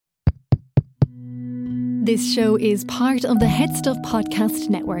This show is part of the Head Stuff Podcast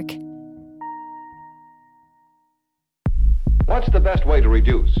Network. What's the best way to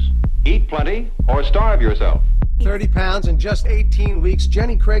reduce? Eat plenty or starve yourself? 30 pounds in just 18 weeks.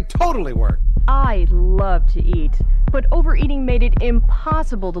 Jenny Craig totally worked. I love to eat, but overeating made it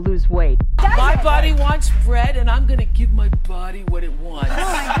impossible to lose weight. My body wants bread, and I'm going to give my body what it wants. Oh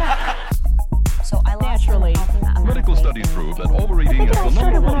my God. So I lost naturally. Medical studies prove that overeating is the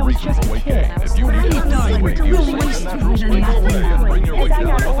number one reason for weight gain. If you need to lose weight, use a natural spring play and bring your weight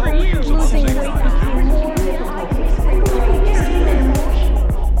down to 4 years of unseen diet.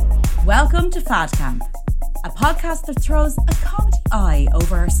 Welcome to Fad Camp, a podcast that throws a comedy eye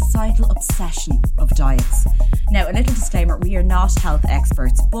over our societal obsession of diets. Now, a little disclaimer, we are not health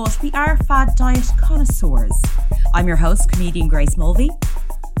experts, but we are fad diet connoisseurs. I'm your host, comedian Grace Mulvey.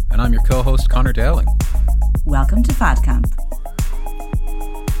 And I'm your co-host, Connor Dowling. Welcome to Fad Camp.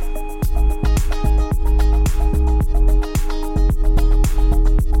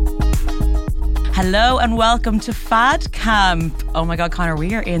 Hello and welcome to Fad Camp. Oh my God, Connor,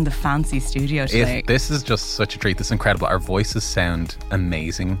 we are in the fancy studio today. This is just such a treat. This is incredible. Our voices sound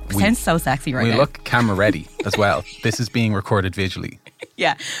amazing. Sounds so sexy right now. We look camera ready as well. This is being recorded visually.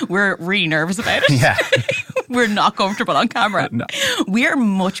 Yeah, we're really nervous about it. Yeah. We're not comfortable on camera. No. We're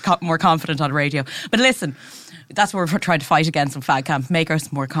much more confident on radio. But listen, that's what we're trying to fight against in Fad Camp. Make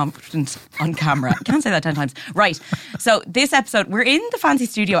us more confident on camera. I can't say that 10 times. Right. So this episode, we're in the fancy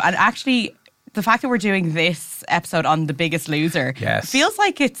studio, and actually the fact that we're doing this episode on The Biggest Loser feels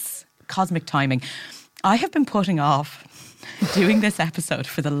like it's cosmic timing. I have been putting off doing this episode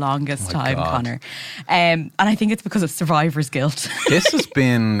for the longest time, God. Connor. And I think it's because of survivor's guilt. This has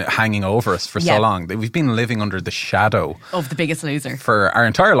been hanging over us for so long. We've been living under the shadow of The Biggest Loser for our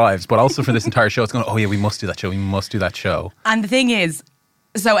entire lives, but also for this entire show. It's going, oh yeah, we must do that show. We must do that show. And the thing is,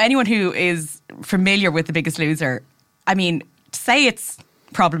 so anyone who is familiar with The Biggest Loser, I mean, to say it's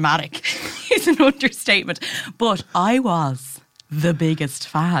problematic is an understatement. But I was the biggest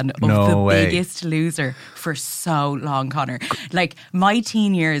fan of Biggest Loser for so long, Connor. Like, my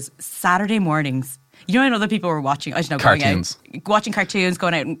teen years, Saturday mornings, you know, I know that people were watching, I don't know, cartoons. Going out, watching cartoons,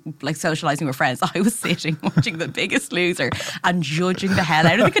 going out and like socialising with friends. I was sitting watching The Biggest Loser and judging the hell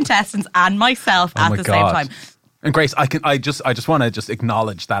out of the contestants and myself at the same time. And Grace, I just want to just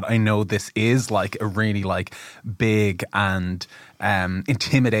acknowledge that I know this is like a really like big and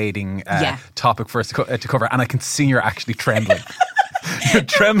intimidating topic for us to cover, and I can see you're actually trembling. You're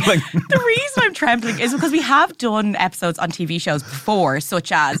trembling. The reason I'm trembling is because we have done episodes on TV shows before,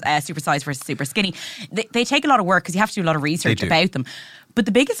 such as Super Size versus Super Skinny. They take a lot of work because you have to do a lot of research about them. But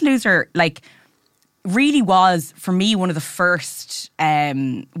The Biggest Loser, like, really was, for me, one of the first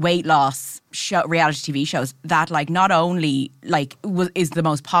weight loss reality TV shows that, like, not only like is the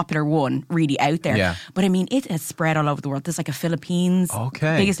most popular one really out there, but I mean, it has spread all over the world. There's like a Philippines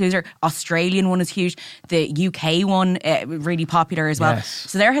Biggest Loser, Australian one is huge, the UK one really popular as well.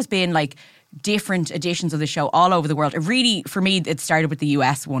 So there has been like different editions of the show all over the world. It really, for me, it started with the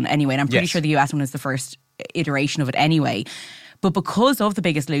US one anyway, and I'm pretty sure the US one is the first iteration of it anyway. But because of The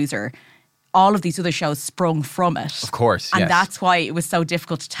Biggest Loser, all of these other shows sprung from it. Of course, and that's why it was so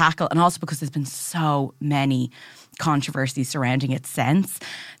difficult to tackle. And also because there's been so many controversies surrounding it since,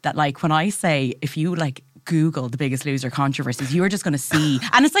 that like when I say, if you like Google The Biggest Loser controversies, you're just going to see,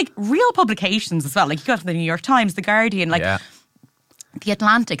 and it's like real publications as well. Like you got the New York Times, The Guardian, like The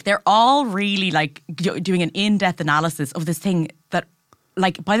Atlantic. They're all really like doing an in-depth analysis of this thing that,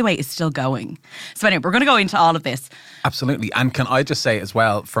 like, by the way, is still going. So anyway, we're going to go into all of this. Absolutely. And can I just say as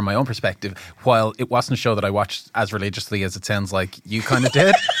well, from my own perspective, while it wasn't a show that I watched as religiously as it sounds like you kind of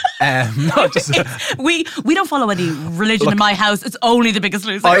did, we don't follow any religion in my house. It's only The Biggest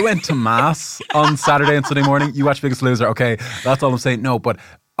Loser. I went to mass on Saturday and Sunday morning. You watch Biggest Loser. Okay, that's all I'm saying. No, but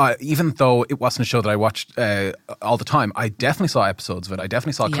even though it wasn't a show that I watched all the time, I definitely saw episodes of it. I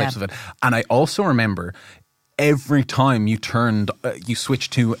definitely saw clips of it. And I also remember every time you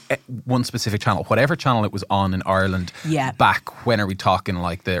switched to one specific channel, whatever channel it was on in Ireland, back when are we talking,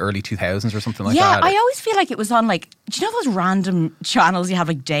 like the early 2000s or something like that? Yeah, I always feel like it was on, like, do you know those random channels you have,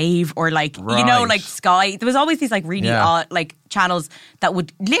 like Dave or like, you know, like Sky? There was always these like really odd, like channels that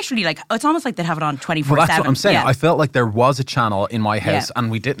would literally, like, it's almost like they'd have it on 24/7. Well, that's what I'm saying. I felt like there was a channel in my house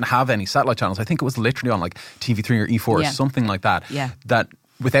and we didn't have any satellite channels. I think it was literally on like TV3 or E4 or something like that. That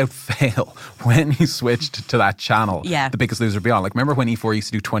without fail, when you switched to that channel, The Biggest Loser would be on. Like, remember when E4 used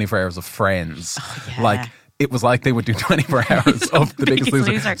to do 24 Hours of Friends? Like, it was like they would do 24 hours of The Biggest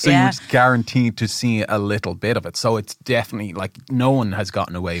Loser. So you're guaranteed to see a little bit of it. So it's definitely like no one has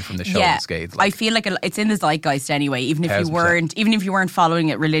gotten away from the show unscathed. I feel like it's in the zeitgeist anyway, even if you weren't following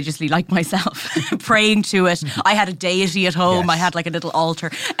it religiously like myself, praying to it. I had a deity at home. I had like a little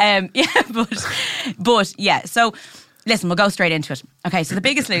altar. But yeah, so listen, we'll go straight into it. Okay, so The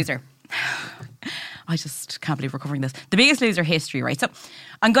Biggest Loser. I just can't believe we're covering this. The Biggest Loser history, right? So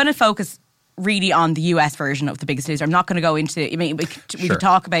I'm going to focus really on the US version of The Biggest Loser. I'm not going to go into, I mean, we could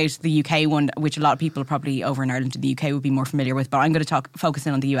talk about the UK one, which a lot of people probably over in Ireland and the UK would be more familiar with, but I'm going to focus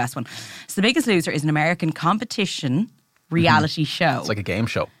in on the US one. So The Biggest Loser is an American competition reality show. It's like a game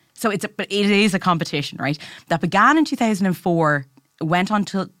show. So it is a competition, right? That began in 2004, went on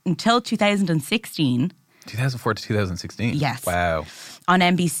until 2016. 2004 to 2016? Yes. Wow. On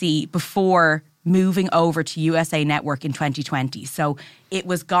NBC before moving over to USA Network in 2020. So it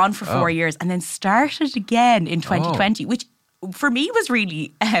was gone for 4 years and then started again in 2020, which for me was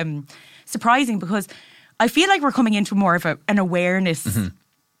really surprising because I feel like we're coming into more of an awareness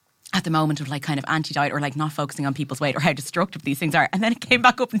at the moment of like kind of anti-diet or like not focusing on people's weight or how destructive these things are. And then it came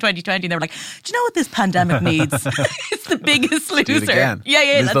back up in 2020 and they were like, do you know what this pandemic needs? It's The Biggest Loser. Do it again.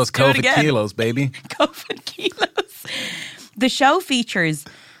 Yeah, lose those COVID kilos, baby. COVID kilos. The show features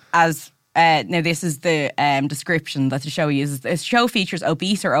as... now this is the description that the show uses. The show features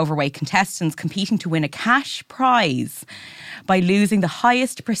obese or overweight contestants competing to win a cash prize by losing the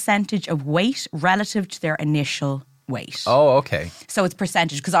highest percentage of weight relative to their initial weight. Oh, okay. So it's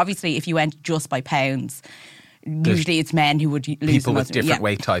percentage, because obviously if you went just by pounds, usually it's men who would lose people the most. with different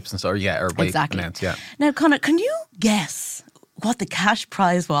weight types and so, or weight amounts, Now, Conor, can you guess what the cash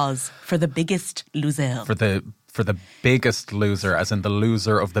prize was for The Biggest Loser? For the Biggest Loser, as in the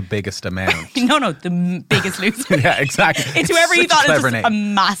loser of the biggest amount. No, the Biggest Loser. Yeah, exactly. It's whoever you thought is just a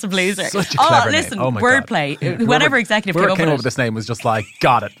massive loser. Such a clever name. Listen, Oh my wordplay. God. Whatever executive whoever came up up with this name was just like,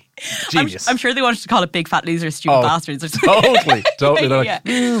 got it. Genius. I'm sure they wanted to call it Big Fat Losers, Stupid Bastards or something. Totally. They're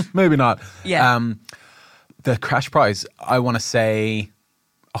like, maybe not. Yeah. The cash prize, I want to say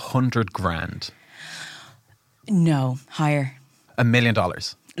 $100,000. No, higher. $1 million.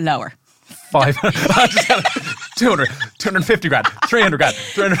 Lower. 250 grand, 300 grand,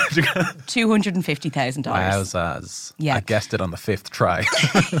 350 grand. $250,000. Wowzers. Yeah. I guessed it on the 5th try.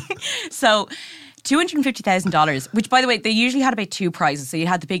 So $250,000, which by the way, they usually had about 2 prizes. So you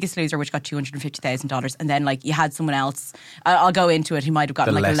had The Biggest Loser, which got $250,000, and then like you had someone else, I'll go into it, who might have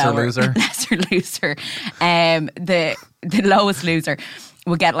gotten the like lesser a lower loser. Lesser loser. The lowest loser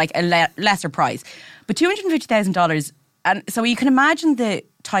will get like a lesser prize. But $250,000, and so you can imagine the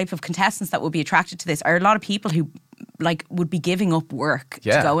type of contestants that would be attracted to this are a lot of people who like would be giving up work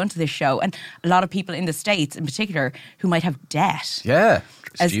to go into this show, and a lot of people in the States in particular who might have debt. Yeah.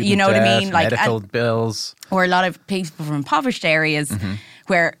 As, you know what I mean? Like medical bills. Or a lot of people from impoverished areas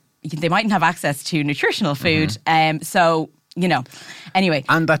where they mightn't have access to nutritional food. So, you know, anyway.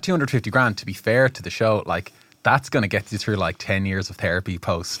 And that $250,000, to be fair to the show, like that's going to get you through like 10 years of therapy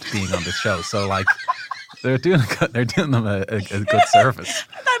post being on this show. So like... They're doing them a good service.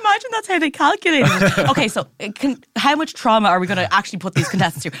 I imagine that's how they calculate it. Okay, so how much trauma are we going to actually put these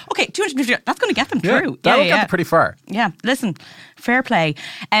contestants through? Okay, 250, that's going to get them through. That'll get them pretty far. Yeah, listen, fair play.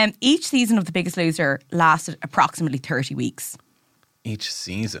 Each season of The Biggest Loser lasted approximately 30 weeks. Each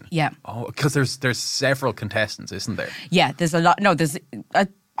season? Yeah. Oh, because there's several contestants, isn't there? Yeah, there's a lot. No, there's, I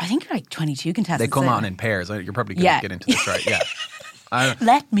think like 22 contestants. They come on in pairs. You're probably going to get into this, right? Yeah. I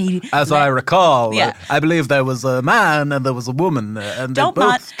recall, I believe there was a man and there was a woman, and they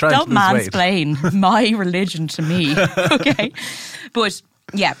both tried to lose weight. Don't mansplain my religion to me, okay? But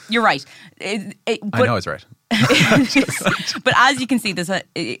yeah, you're right. I know it's right. But as you can see, there's a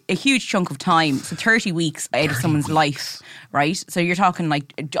huge chunk of time. So 30 weeks out of someone's life, right? So you're talking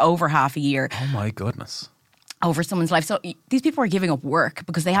like over half a year. Oh my goodness. Over someone's life. So these people are giving up work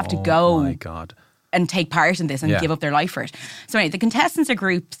because they have to go. Oh my God. And take part in this and give up their life for it. So anyway, the contestants are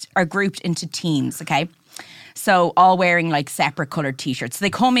grouped into teams, okay? So all wearing like separate coloured t-shirts. So they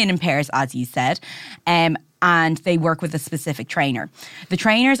come in pairs, as you said, and they work with a specific trainer. The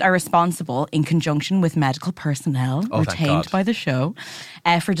trainers are responsible, in conjunction with medical personnel retained by the show,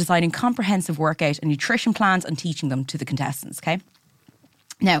 for designing comprehensive workout and nutrition plans and teaching them to the contestants, okay?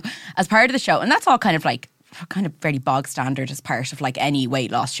 Now, as part of the show, and that's all kind of very bog standard as part of like any weight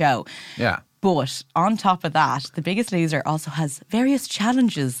loss show. Yeah. But on top of that, The Biggest Loser also has various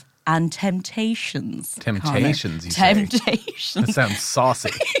challenges and temptations. Temptations, you say? Temptations. That sounds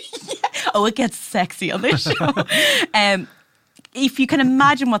saucy. Oh, it gets sexy on this show. If you can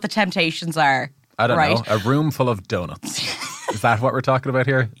imagine what the temptations are. I don't know. A room full of donuts. Is that what we're talking about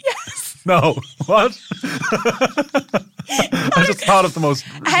here? Yes. No. What? I just thought of the most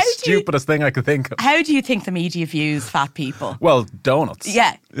stupidest thing I could think of. How do you think the media views fat people? Well, donuts.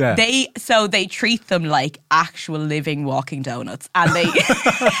 Yeah. Yeah. They treat them like actual living walking donuts. And they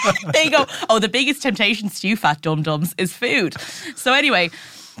they go, oh, the biggest temptations to you fat dum-dums is food. So anyway,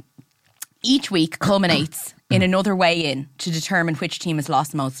 each week culminates in another weigh-in to determine which team has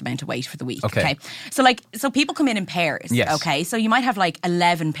lost the most amount of weight for the week. Okay. So people come in pairs. Yes. Okay. So you might have like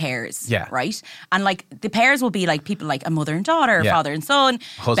 11 pairs. Yeah. Right. And like the pairs will be like people like a mother and daughter, Yeah. father and son,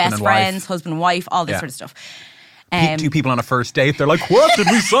 Husband best and friends, wife. husband and wife, all this Yeah. sort of stuff. Two people on a first date, they're like, what did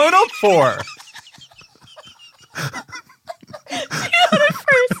we sign up for? On a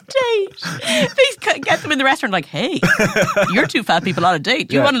first date, they get them in the restaurant like, hey, you're two fat people on a date.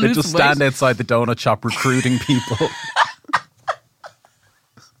 Do you want to they lose just some weight? stand outside the donut shop recruiting people.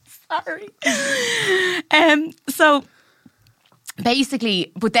 Sorry. So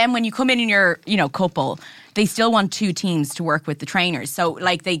basically, but then when you come in your, couple, they still want two teams to work with the trainers. So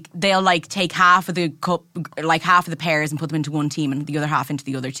like they'll like take half of the pairs and put them into one team and the other half into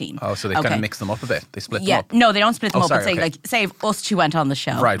the other team. Oh, so they kind of mix them up a bit. They split them Yeah, up. no, they don't split them up. Sorry, But say if us two went on the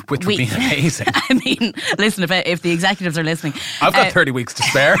show, Right, which would be amazing. I mean, listen, if the executives are listening, I've got 30 weeks to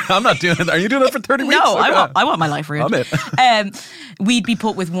spare. I'm not doing it. Are you doing it for 30 weeks? No, Okay. I want my life ruined. I'm in. We'd be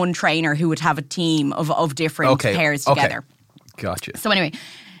put with one trainer who would have a team of different pairs together. Okay. Gotcha. So anyway,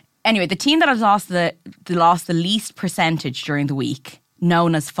 the team that has lost the least percentage during the week,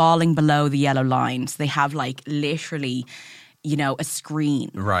 known as falling below the yellow line. So they have like literally, a screen.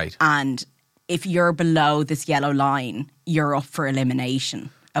 Right. And if you're below this yellow line, you're up for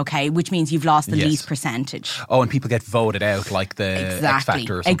elimination. Okay, which means you've lost the least percentage. Oh, and people get voted out like the X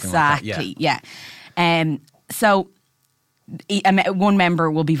Factor or something like that. Yeah. So one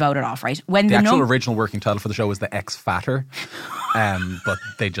member will be voted off, right? When the actual original working title for the show was the X Fatter, but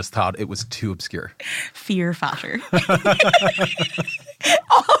they just thought it was too obscure. Fear Fatter.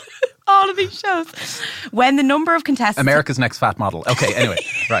 all of these shows. When the number of contestants... America's Next Fat Model. Okay, anyway,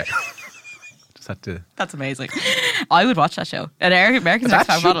 right. Just had to... That's amazing. I would watch that show. America's Next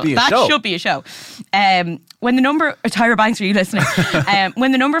Fat Model. That should be a show. When the number... Tyra Banks, are you listening?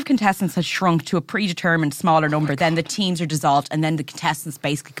 When the number of contestants has shrunk to a predetermined smaller number, then the teams are dissolved and then the contestants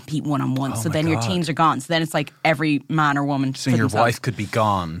basically compete one-on-one. So then your teams are gone. So then it's like every man or woman So for your themselves. wife could be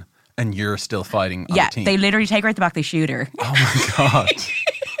gone and you're still fighting on Yeah, the team. they literally take her at the back, they shoot her. Oh my God.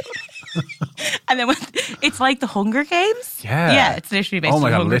 And then it's like the Hunger Games. Yeah. Yeah, it's literally based Oh my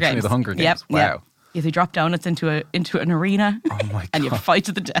on God, Hunger literally Games. the Hunger Games. Yep, Wow. Yep. Yeah, they drop donuts into an arena. Oh my God. And you fight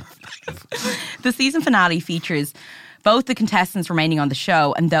to the death. The season finale features both the contestants remaining on the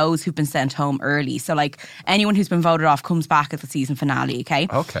show and those who've been sent home early. So like anyone who's been voted off comes back at the season finale, okay?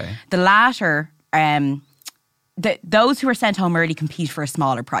 Okay. The latter... those who are sent home early compete for a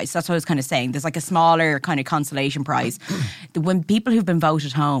smaller prize. That's what I was kind of saying. There's like a smaller kind of consolation prize. When people who've been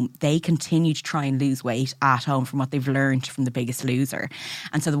voted home, they continue to try and lose weight at home from what they've learned from The Biggest Loser.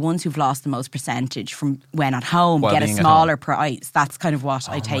 And so the ones who've lost the most percentage from when at home While get a being at smaller home. prize. That's kind of what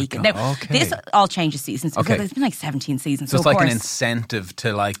I take it. God. Now, Okay. this all changes seasons. Okay. There's been like 17 seasons. So it's of like an course, incentive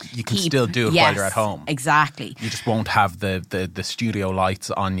to like, you can keep- still do it yes, while you're at home. Exactly. You just won't have the studio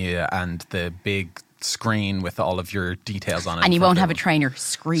lights on you and the big screen with all of your details on it. And you in front won't of have a everyone. trainer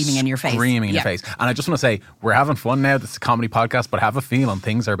screaming in your face. Screaming in Yeah. your face. And I just want to say, we're having fun now. This is a comedy podcast, but I have a feeling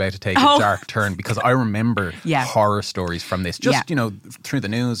things are about to take a dark turn because I remember horror stories from this. Just, through the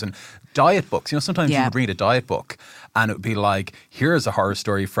news and diet books. Sometimes you would read a diet book and it would be like, here's a horror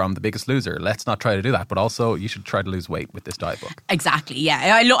story from The Biggest Loser. Let's not try to do that. But also, you should try to lose weight with this diet book. Exactly,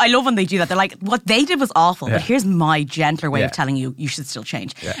 yeah. I love when they do that. They're like, what they did was awful, Yeah. but here's my gentler way Yeah. of telling you should still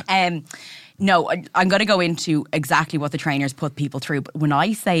change. Yeah. No, I'm going to go into exactly what the trainers put people through. But when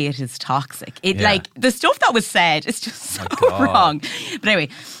I say it is toxic, like the stuff that was said is just so wrong. But anyway,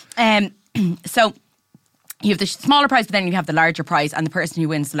 so you have the smaller prize, but then you have the larger prize, and the person who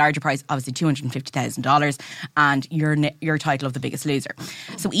wins the larger prize, obviously $250,000, and your title of The Biggest Loser.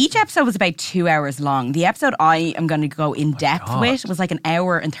 So each episode was about 2 hours long. The episode I am going to go in depth with was like an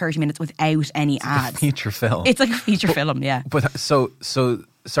hour and 30 minutes without any ads. A feature film. It's like a feature film, yeah. But so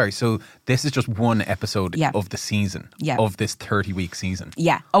this is just one episode of the season, of this 30-week season.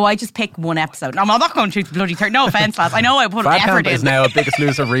 Yeah. Oh, I just picked one episode. I'm not going through the bloody 30. No offence, lads. I know I put Fat effort Camp is in. now a Biggest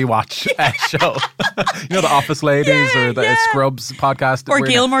Loser rewatch show. The Office Ladies or the Scrubs podcast. Or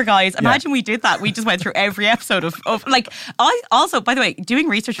Gilmore Guys. Imagine we did that. We just went through every episode of like, I also, by the way, doing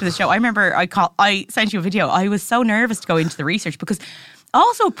research for the show, I remember I sent you a video. I was so nervous to go into the research because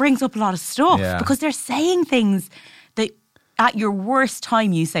also it brings up a lot of stuff because they're saying things that at your worst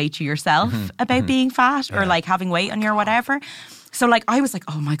time you say to yourself about being fat or like having weight on you or whatever. So like I was like,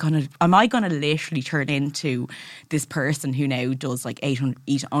 oh my God, am I going to literally turn into this person who now does like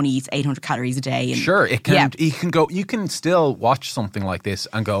only eats 800 calories a day? And, sure, it can. You can still watch something like this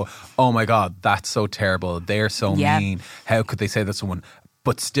and go, oh my God, that's so terrible. They're so mean. How could they say that to someone?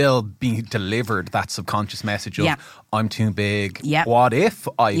 But still being delivered that subconscious message of I'm too big. Yeah. What if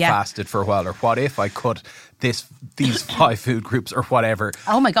I fasted for a while, or what if I cut these 5 food groups or whatever?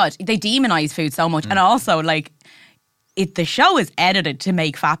 Oh my God, they demonize food so much, and also like the show is edited to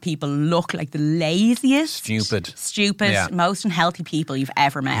make fat people look like the laziest, stupid, most unhealthy people you've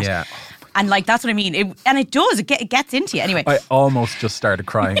ever met. Yeah. And like that's what I mean, it gets into you anyway. I almost just started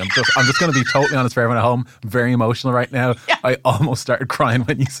crying. I'm just going to be totally honest for everyone at home. I'm very emotional right now. Yeah. I almost started crying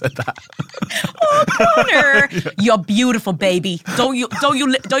when you said that. Oh, Connor, you're beautiful, baby. Don't you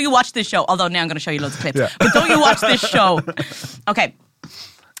watch this show? Although now I'm going to show you loads of clips. Yeah. But don't you watch this show? Okay.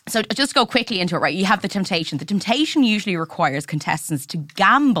 So just go quickly into it, right? You have the temptation. The temptation usually requires contestants to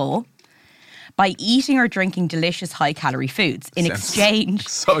gamble by eating or drinking delicious high-calorie foods in exchange.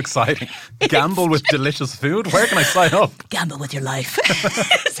 So exciting. Gamble with delicious food? Where can I sign up? Gamble with your life.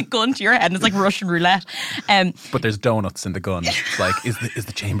 It's a gun to your head and it's like Russian roulette. But there's donuts in the gun. It's like, is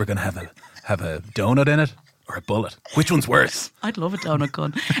the chamber going to have a donut in it or a bullet? Which one's worse? I'd love a donut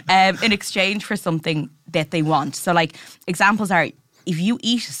gun. In exchange for something that they want. So like examples are, if you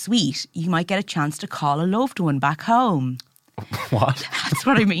eat a sweet, you might get a chance to call a loved one back home. What? That's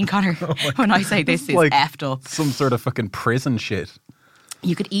what I mean, Connor, when I say this is like effed up. Some sort of fucking prison shit.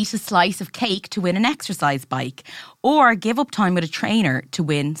 You could eat a slice of cake to win an exercise bike, or give up time with a trainer to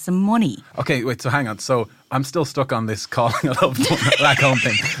win some money. Okay, wait, so hang on. So I'm still stuck on this calling a loved one back home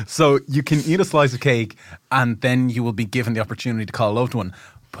thing. So you can eat a slice of cake and then you will be given the opportunity to call a loved one,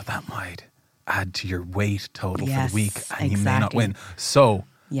 but that might add to your weight total for the week and you may not win. So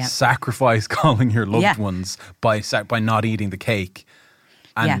sacrifice calling your loved ones by not eating the cake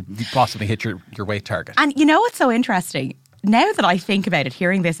and possibly hit your weight target. And you know what's so interesting? Now that I think about it,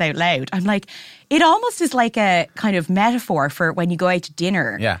 hearing this out loud, I'm like, it almost is like a kind of metaphor for when you go out to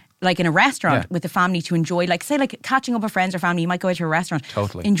dinner. Yeah. Like in a restaurant with the family to enjoy, like say like catching up with friends or family, you might go out to a restaurant,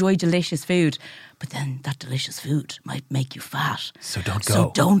 enjoy delicious food, but then that delicious food might make you fat. So don't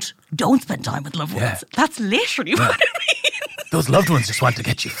go. So don't spend time with loved ones. That's literally what it means. Those loved ones just want to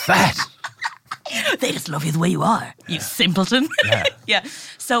get you fat. They just love you the way you are, you simpleton. Yeah.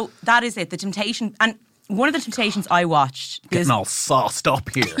 So that is it, the temptation. And one of the temptations I watched... Getting all sauced up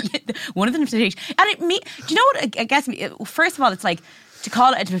here. One of the temptations... And do you know what I guess? First of all, it's like, to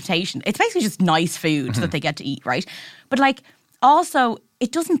call it a temptation, it's basically just nice food that they get to eat, right? But like, also,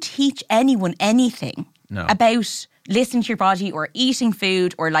 it doesn't teach anyone anything about listening to your body or eating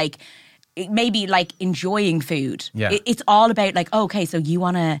food or like, maybe like enjoying food. Yeah. It's all about like, okay, so you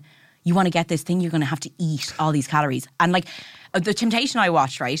want to get this thing, you're going to have to eat all these calories. And like, the temptation I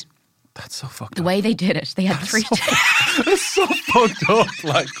watched, right? That's so fucked up. The way they did it, they had That's so fucked up.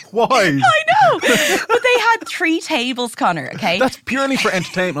 Like, why? I know. But they had 3 tables, Connor, okay? That's purely for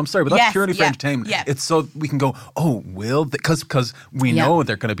entertainment. I'm sorry, but that's purely for entertainment. Yeah. It's so we can go, because we know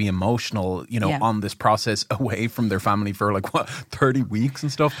they're going to be emotional, on this process away from their family for like, 30 weeks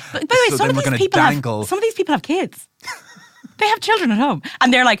and stuff. But by the way, some of these people have kids. They have children at home.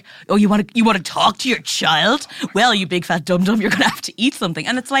 And they're like, oh, you want to talk to your child? Well, you big fat dum-dum, you're going to have to eat something.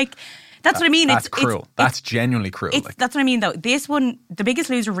 And it's like, that's what I mean. That's cruel. That's genuinely cruel. That's what I mean, though. This one, The Biggest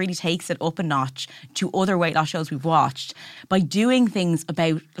Loser, really takes it up a notch to other weight loss shows we've watched by doing things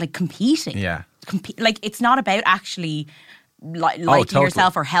about, like, competing. Yeah. Like, it's not about actually liking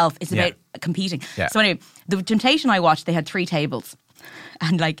yourself or health. It's about competing. Yeah. So anyway, the temptation I watched, they had 3 tables.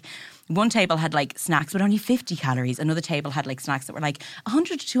 And, like... One table had like snacks with only 50 calories. Another table had like snacks that were like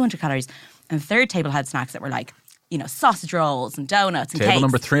 100 to 200 calories. And the third table had snacks that were like, sausage rolls and donuts and cakes. Table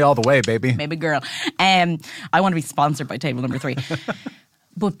number 3 all the way, baby. Baby girl. I want to be sponsored by table number 3.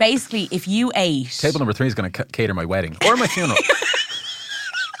 But basically, if you ate... Table number 3 is going to cater my wedding or my funeral.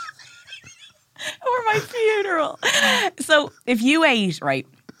 Or my funeral. So if you ate, right,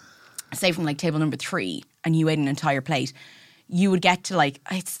 say from like table number 3 and you ate an entire plate... You would get to like,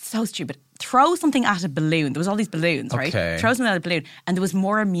 it's so stupid, throw something at a balloon. There was all these balloons, right? Throw something at a balloon. And there was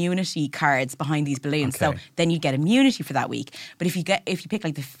more immunity cards behind these balloons. Okay. So then you'd get immunity for that week. But if you pick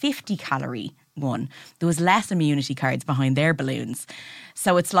like the 50 calorie one, there was less immunity cards behind their balloons.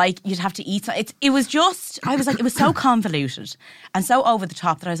 So it's like you'd have to eat. It was so convoluted and so over the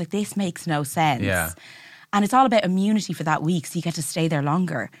top that I was like, this makes no sense. Yeah. And it's all about immunity for that week. So you get to stay there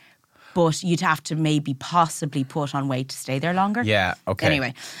longer. But you'd have to maybe possibly put on weight to stay there longer. Yeah, okay.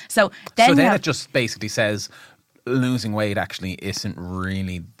 Anyway, so then it just basically says losing weight actually isn't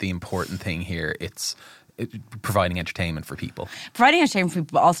really the important thing here. It's providing entertainment for people. Providing entertainment for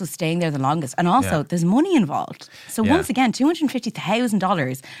people, but also staying there the longest. And also, there's money involved. So once again,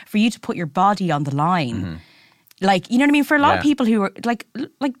 $250,000 for you to put your body on the line. Like, you know what I mean? For a lot of people who are, like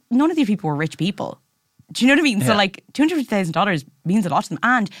none of these people were rich people. Do you know what I mean? So like $250,000 means a lot to them.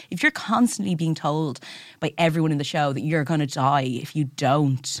 And if you're constantly being told by everyone in the show that you're going to die if you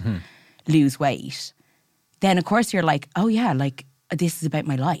don't lose weight, then of course you're like, oh yeah, like this is about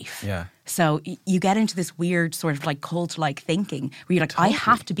my life. Yeah. So you get into this weird sort of like cult-like thinking where you're like, I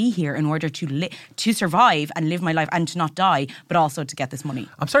have to be here in order to survive and live my life and to not die, but also to get this money.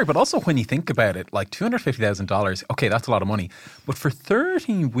 I'm sorry, but also when you think about it, like $250,000, okay, that's a lot of money. But for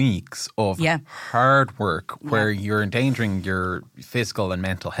 30 weeks of hard work where you're endangering your physical and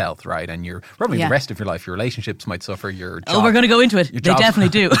mental health, right? And you're probably the rest of your life, your relationships might suffer, your job. Oh, we're going to go into it. They definitely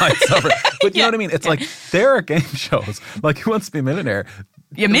do. Might suffer. But you know what I mean? It's like, there are game shows, like Who Wants to Be a Millionaire?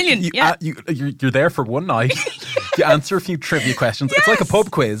 A million, You're there for one night. You answer a few trivia questions. It's like a pub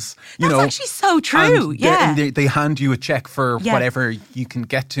quiz. That's actually so true. And they hand you a check for whatever you can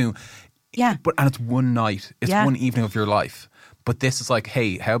get to. Yeah. And it's one night. It's one evening of your life. But this is like,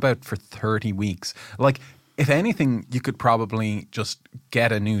 hey, how about for 30 weeks? Like, if anything, you could probably just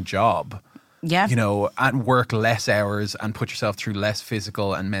get a new job. Yeah. You know, and work less hours and put yourself through less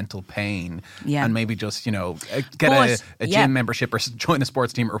physical and mental pain. Yeah. And maybe just, you know, get a gym membership or join a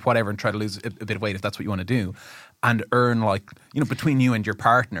sports team or whatever and try to lose a bit of weight if that's what you want to do. And earn, like, you know, between you and your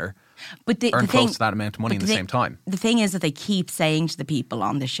partner, earn close to that amount of money at the same time. The thing is that they keep saying to the people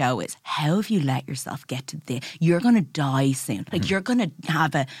on the show is, how have you let yourself get to this? You're going to die soon. Like, you're going to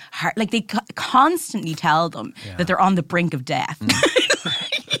have a heart. Like, they constantly tell them that they're on the brink of death.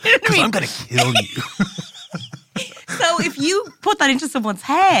 Because I'm going to kill you. So if you put that into someone's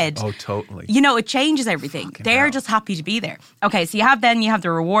head, oh, totally, you know, it changes everything. Fucking They're hell. Just happy to be there. Okay, so you have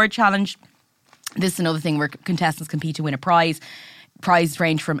the reward challenge. This is another thing where contestants compete to win a prize. Prizes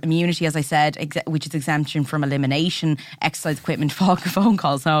range from immunity, as I said, which is exemption from elimination, exercise equipment, phone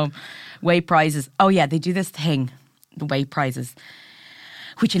calls home, weight prizes. Oh yeah, they do this thing, the weight prizes,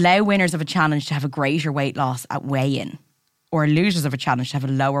 which allow winners of a challenge to have a greater weight loss at weigh-in, or losers of a challenge to have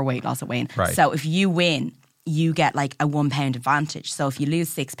a lower weight loss at weigh-in. Right. So if you win, you get like a 1 pound advantage. So if you lose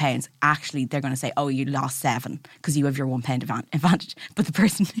 6 pounds, actually they're going to say, oh, you lost 7 because you have your 1 pound advantage. But the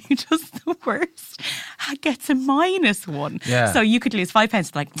person who does the worst gets a -1. Yeah. So you could lose 5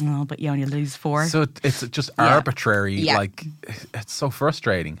 pounds, like, oh, but you only lose 4. So it's just arbitrary. Like, it's so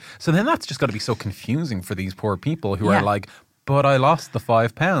frustrating. So then that's just got to be so confusing for these poor people who are like, but I lost the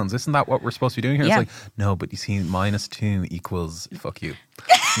 5 pounds. Isn't that what we're supposed to be doing here? Yeah. It's like, no, but you see, -2 equals fuck you.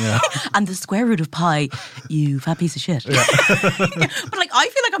 Yeah. And the square root of pi, you fat piece of shit. Yeah. But like, I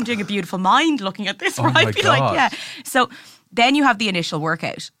feel like I'm doing a beautiful mind looking at this, right? My God. Like, yeah. So then you have the initial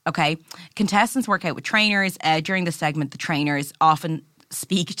workout, okay? Contestants work out with trainers. During the segment, the trainers often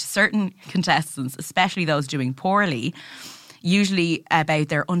speak to certain contestants, especially those doing poorly, usually about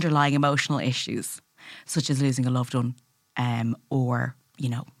their underlying emotional issues, such as losing a loved one, or, you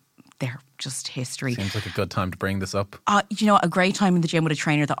know, their just history. Seems like a good time to bring this up. You know, a great time in the gym with a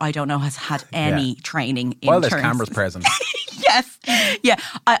trainer that I don't know has had any training in While there's cameras present. Yes. Yeah.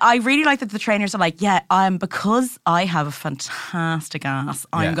 I really like that the trainers are like, because I have a fantastic ass,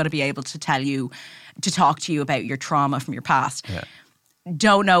 I'm going to be able to talk to you about your trauma from your past. Yeah.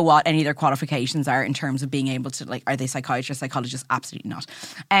 Don't know what any of their qualifications are in terms of being able to, like, are they psychiatrists, psychologists? Absolutely not.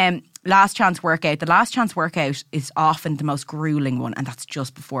 Last chance workout. The last chance workout is often the most grueling one, and that's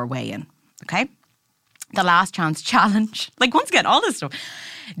just before weigh-in. Okay? The last chance challenge. Like, once again, all this stuff.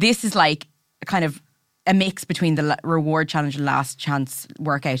 This is like kind of a mix between the reward challenge and last chance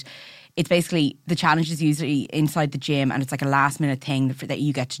workout. It's basically, the challenge is usually inside the gym, and it's like a last minute thing that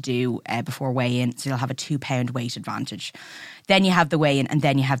you get to do before weigh-in. So you'll have a 2 pound weight advantage. Then you have the weigh-in, and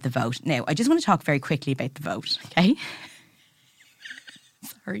then you have the vote. Now, I just want to talk very quickly about the vote, okay?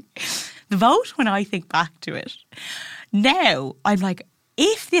 Sorry. The vote, when I think back to it, now I'm like,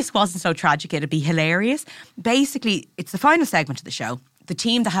 if this wasn't so tragic, it'd be hilarious. Basically, it's the final segment of the show. The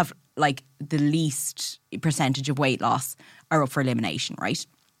team that have like the least percentage of weight loss are up for elimination, right?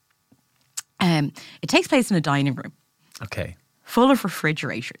 It takes place in a dining room. Okay. Full of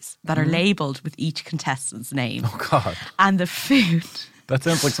refrigerators that are labelled with each contestant's name. Oh, God. And the food. That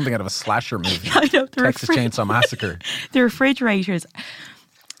sounds like something out of a slasher movie. I know. Texas Chainsaw Massacre. The refrigerators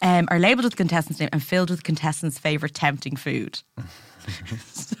are labelled with the contestant's name and filled with contestants' favourite tempting food.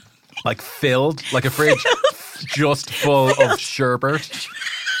 Like filled? Like a fridge just full of sherbet?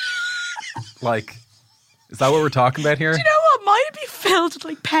 Like, is that what we're talking about here? Do you know what? Might it be filled filled with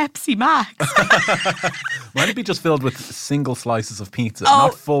like Pepsi Max. Might it be just filled with single slices of pizza,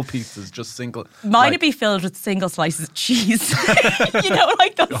 not full pizzas, just single? Might it be filled with single slices of cheese? You know,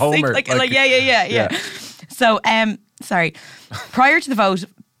 like those Homer, things. Like, yeah. So, sorry. Prior to the vote,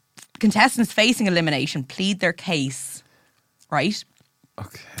 contestants facing elimination plead their case, right?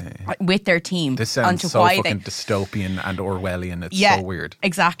 Okay. With their team. This sounds so fucking dystopian and Orwellian. It's so weird.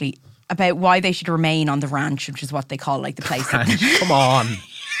 Exactly. About why they should remain on the ranch, which is what they call like the place. Come on.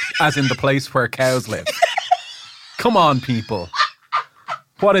 As in the place where cows live. Come on, people.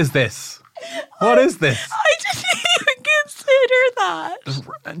 What is this? What is this? I didn't even consider that.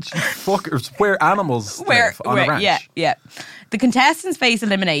 Ranch fuckers. Where animals live on a ranch. Yeah. The contestants facing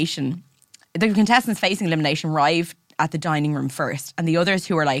elimination arrive at the dining room first, and the other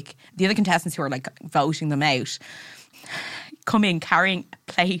contestants who are like voting them out come in carrying a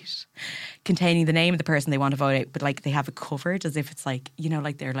plate containing the name of the person they want to vote out, but like they have it covered as if it's like, you know,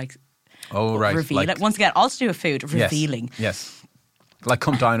 like they're like revealing. Like, once again, all to do with food, revealing. Yes. Like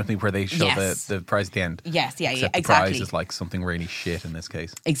Come Dine With Me, where they show the prize at the end. Yes, yeah, Except exactly. The prize is like something really shit in this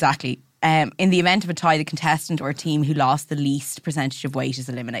case. Exactly. In the event of a tie, the contestant or team who lost the least percentage of weight is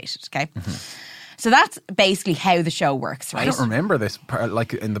eliminated, okay? Mm-hmm. So that's basically how the show works, right? I don't remember this part,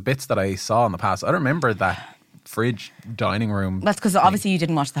 like in the bits that I saw in the past. I don't remember that fridge dining room. That's because obviously you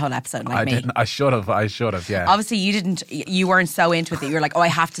didn't watch the whole episode like me. I should have, yeah. Obviously you weren't so into it that you were like, oh, I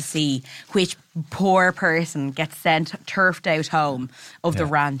have to see which poor person gets turfed out home of the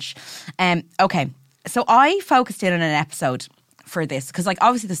ranch. Okay, so I focused in on an episode for this because like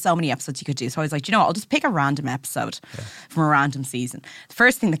obviously there's so many episodes you could do, so I was like, you know what, I'll just pick a random episode from a random season. The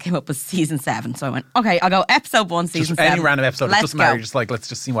first thing that came up was season 7, so I went, okay, I'll go episode 1 season 7. Any random episode, it doesn't matter, just like let's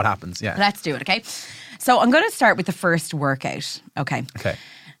just see what happens. Let's do it. Okay, so I'm going to start with the first workout. Okay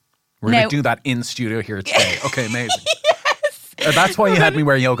we're going to do that in studio here today. Okay, amazing. That's why you had me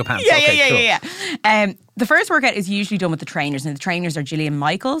wear yoga pants. Yeah. The first workout is usually done with the trainers, and the trainers are Gillian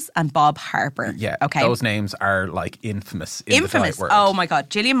Michaels and Bob Harper. Yeah, okay. Those names are like infamous in the diet world. Oh my God.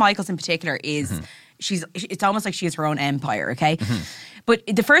 Gillian Michaels in particular is, it's almost like she has her own empire, okay? Mm-hmm. But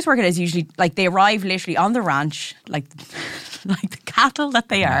the first workout is usually, like they arrive literally on the ranch, like the cattle that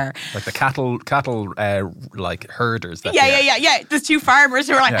they are. Like the cattle like herders. That Yeah. There's 2 farmers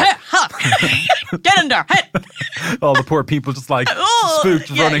who are like, get in there, hey. All the poor people just like spooked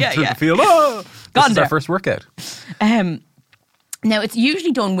running through the field. Oh, this is our first workout. Now, it's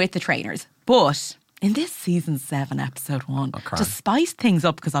usually done with the trainers, but in this season 7, episode 1, to spice things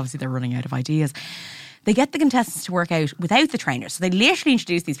up, because obviously they're running out of ideas, they get the contestants to work out without the trainers. So they literally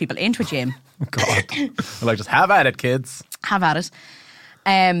introduce these people into a gym. God. They're like, just have at it, kids. Have at it.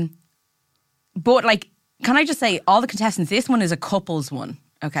 But like, can I just say, all the contestants, this one is a couples one.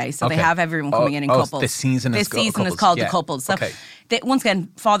 Okay, so they have everyone coming in couples. This season is called the couples. So once again,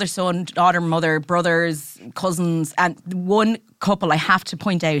 father, son, daughter, mother, brothers, cousins, and one couple I have to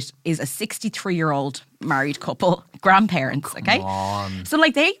point out is a 63-year-old married couple, grandparents. Okay, so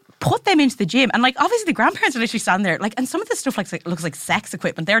like they put them into the gym, and like obviously the grandparents are literally standing there, like, and some of the stuff like looks like sex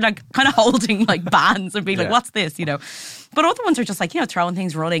equipment. They're like kind of holding like bands and being like, "What's this?" You know, but other ones are just like, you know, throwing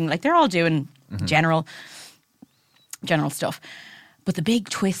things, running. Like they're all doing general stuff. But the big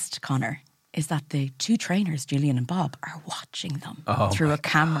twist, Connor, is that the 2 trainers, Gillian and Bob, are watching them through a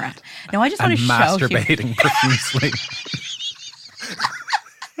camera. Now, I just want to show you. Masturbating profusely.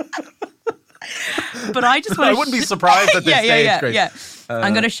 But I just want I wouldn't be surprised at this stage, Grace. Yeah.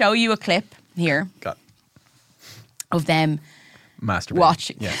 I'm going to show you a clip here of them masturbating.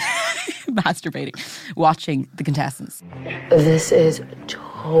 Watching. Yeah. Masturbating. Watching the contestants. This is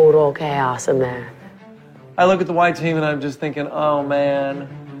total chaos in there. I look at the white team and I'm just thinking, oh man,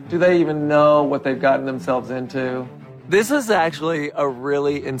 do they even know what they've gotten themselves into? This is actually a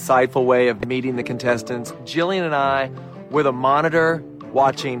really insightful way of meeting the contestants. Jillian and I, with a monitor,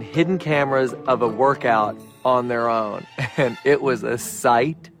 watching hidden cameras of a workout on their own. And it was a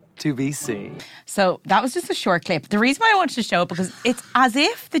sight to be seen. So that was just a short clip. The reason why I wanted to show it, because it's as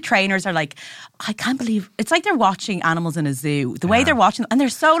if the trainers are like, I can't believe, it's like they're watching animals in a zoo. The way they're watching them, and they're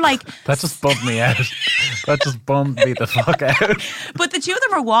so like... That just bummed me out. That just bummed me the fuck out. But the 2 of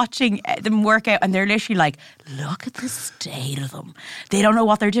them are watching them work out, and they're literally like, look at the state of them. They don't know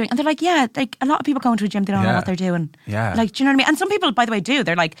what they're doing. And they're like, yeah, like a lot of people go into a gym, they don't know what they're doing. Yeah. Like, do you know what I mean? And some people, by the way, do.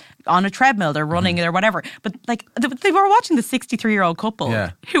 They're like on a treadmill, they're running or whatever. But like, they were watching the 63-year-old couple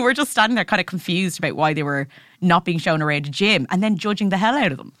who were just standing there kind of confused about why they were not being shown around a gym and then judging the hell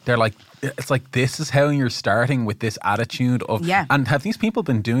out of them. They're like, it's like, this is how you're starting with this attitude of, and have these people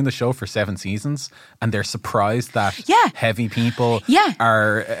been doing the show for 7 seasons and they're surprised that heavy people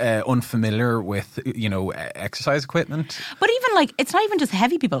are unfamiliar with, exercise equipment? But even like, it's not even just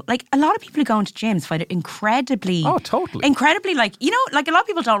heavy people. Like a lot of people who go into gyms find it incredibly, like, like a lot of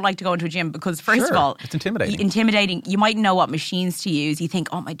people don't like to go into a gym because first of all, it's intimidating. You might know what machines to use. You think,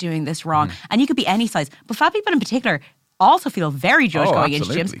 oh, am I doing this wrong? And you could be any size. But fat people in particular also feel very judged going into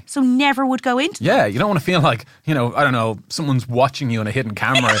gyms, so never would go into them. Yeah, you don't want to feel like, I don't know, someone's watching you on a hidden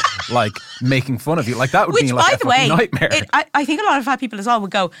camera, like making fun of you. Like that would be like a fucking nightmare. I think a lot of fat people as well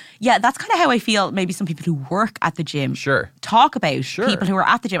would go, yeah, that's kind of how I feel. Maybe some people who work at the gym talk about people who are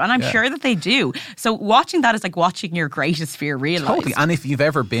at the gym, and I'm sure that they do. So watching that is like watching your greatest fear realised. Totally. And if you've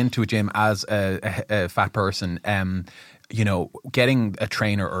ever been to a gym as a fat person, getting a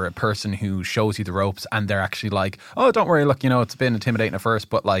trainer or a person who shows you the ropes and they're actually like, oh, don't worry, look, it's been intimidating at first,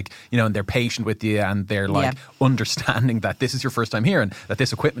 but like, and they're patient with you and they're like understanding that this is your first time here and that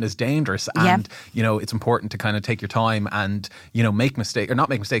this equipment is dangerous and, it's important to kind of take your time and, make mistakes, or not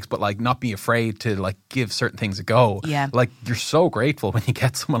make mistakes, but like not be afraid to like give certain things a go. Yeah. Like you're so grateful when you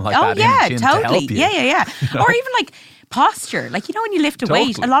get someone like that in the gym to help you. Yeah. Or even like posture, like when you lift a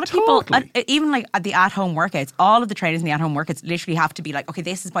weight, a lot of people, even like at the at-home workouts, all of the trainers in the at-home workouts literally have to be like, okay,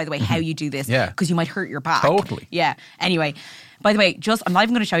 this is by the way how you do this, because you might hurt your back. Yeah. Anyway, by the way, I'm not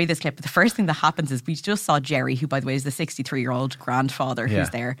even going to show you this clip, but the first thing that happens is we just saw Jerry, who by the way is the 63-year-old grandfather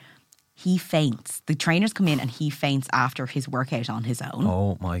who's there. He faints. The trainers come in and he faints after his workout on his own.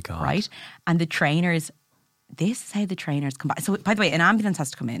 Oh my God. Right? And the trainers, this is how the trainers come back. So, by the way, an ambulance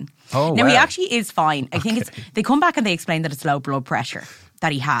has to come in. Oh, now, he actually is fine. I think they come back and they explain that it's low blood pressure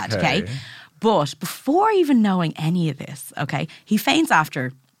that he had, okay? But before even knowing any of this, okay, he faints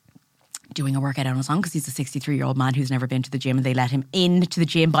after doing a workout on his own because he's a 63-year-old man who's never been to the gym and they let him into the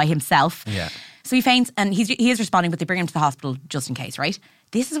gym by himself. Yeah. So he faints and he is responding, but they bring him to the hospital just in case, right?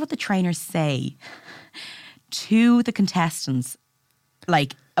 This is what the trainers say to the contestants,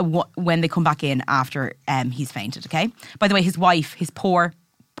 like, when they come back in after he's fainted, okay? By the way, his wife, his poor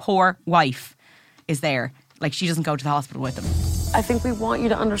wife is there. Like, she doesn't go to the hospital with him. I think we want you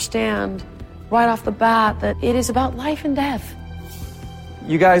to understand right off the bat that it is about life and death.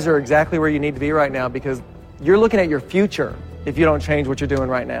 You guys are exactly where you need to be right now because you're looking at your future if you don't change what you're doing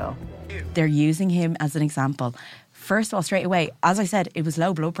right now. They're using him as an example. First of all, straight away, as I said, it was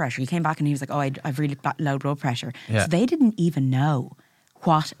low blood pressure. He came back and he was like, oh, I've really low blood pressure. Yeah. So they didn't even know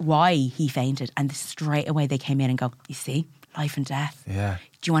why he fainted. And straight away they came in and go, you see, life and death. Yeah.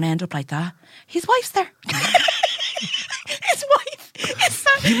 Do you want to end up like that? His wife's there. His wife is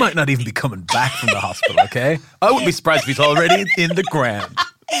there. He might not even be coming back from the hospital, okay? I wouldn't be surprised if he's already in the ground.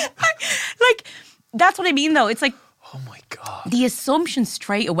 Like, that's what I mean though. It's like, oh my God. The assumption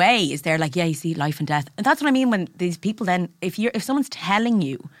straight away is they're like, yeah, you see, life and death. And that's what I mean when these people then, if someone's telling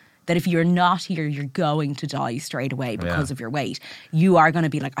you that if you're not here, you're going to die straight away because of your weight, you are going to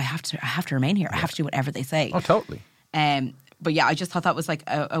be like, I have to remain here. I have to do whatever they say. Oh, totally. But yeah, I just thought that was like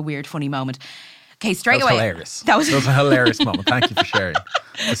a weird, funny moment. Okay, straight away. Hilarious. That was a hilarious moment. Thank you for sharing.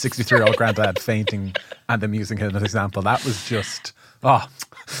 The 63-year-old granddad fainting and them using him as an example. That was just,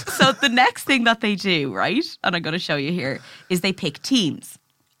 So the next thing that they do, right, and I'm going to show you here, is they pick teams.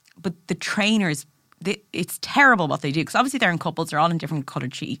 But the trainers, it's terrible what they do because obviously they're in couples, they're all in different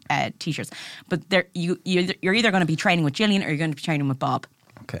coloured t-shirts. But you're either going to be training with Gillian or you're going to be training with Bob.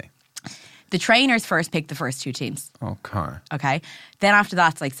 Okay. The trainers first pick the first two teams. Okay. Then after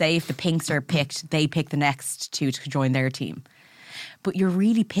that, it's like, say if the pinks are picked, they pick the next two to join their team. But you're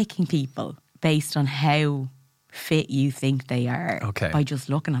really picking people based on how fit you think they are by just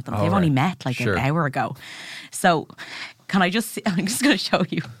looking at them. They've only met like an hour ago. So I'm just going to show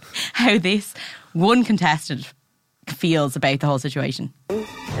you how this one contestant feels about the whole situation.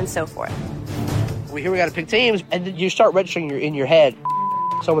 And so forth. Here we got to pick teams, and you start registering in your head,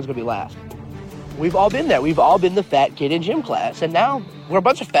 someone's going to be last. We've all been there. We've all been the fat kid in gym class, and now we're a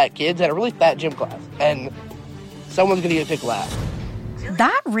bunch of fat kids at a really fat gym class, and someone's going to get picked last.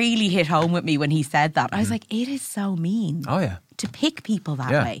 That really hit home with me when he said that. I was like, it is so mean. Oh, yeah. To pick people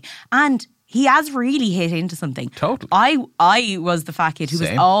that way. And he has really hit into something. Totally. I was the fat kid who was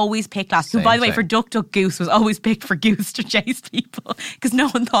always picked last. Who, by the way, for Duck Duck Goose, was always picked for Goose to chase people because no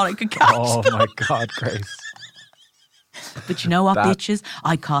one thought I could catch them. Oh, my God, Grace. But you know what, bitches?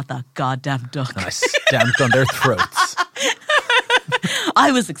 I caught that goddamn duck. And I stamped on their throats.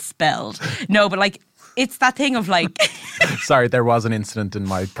 I was expelled. No, but like, it's that thing of like... Sorry, there was an incident in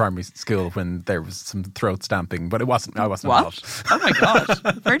my primary school when there was some throat stamping, but I wasn't What? involved. Oh my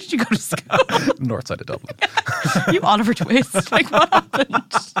God. Where did you go to school? North side of Dublin. You Oliver Twist. Like, what happened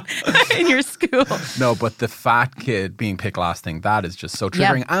in your school? No, but the fat kid being picked last thing, that is just so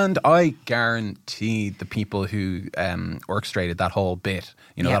triggering. Yeah. And I guarantee the people who orchestrated that whole bit,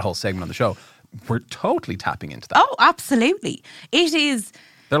 that whole segment on the show, were totally tapping into that. Oh, absolutely. It is...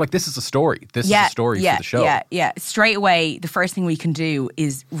 They're like, this is a story. This is a story for the show. Yeah. Straight away, the first thing we can do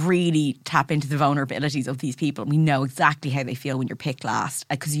is really tap into the vulnerabilities of these people. We know exactly how they feel when you're picked last,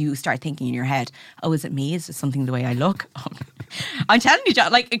 because you start thinking in your head, oh, is it me? Is it something the way I look? I'm telling you,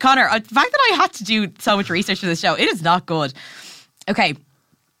 John, like, Connor, the fact that I had to do so much research for this show, it is not good. Okay.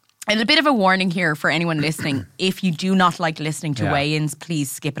 And a bit of a warning here for anyone listening. If you do not like listening to weigh-ins, please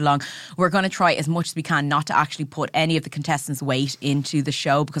skip along. We're going to try as much as we can not to actually put any of the contestants' weight into the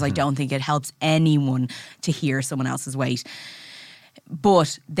show, because I don't think it helps anyone to hear someone else's weight.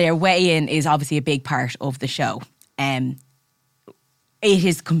 But their weigh-in is obviously a big part of the show. It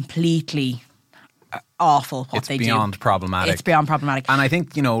is completely awful what they do. It's beyond problematic. It's beyond problematic. And I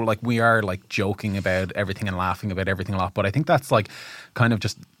think, we are like joking about everything and laughing about everything a lot, but I think that's like kind of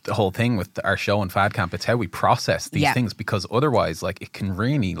just the whole thing with our show and Fad Camp. It's how we process these things, because otherwise, like, it can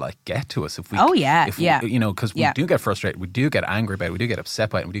really like get to us if we. Oh yeah, because we do get frustrated, we do get angry about it, we do get upset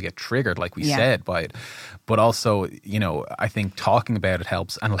by it, and we do get triggered, like we said, by it. But also, I think talking about it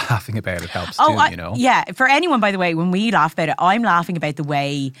helps, and laughing about it helps too. Yeah. For anyone, by the way, when we laugh about it, I'm laughing about the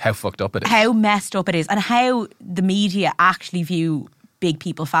way how fucked up it is, how messed up it is, and how the media actually view big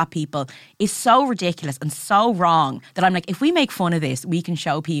people, fat people, is so ridiculous and so wrong that I'm like, if we make fun of this, we can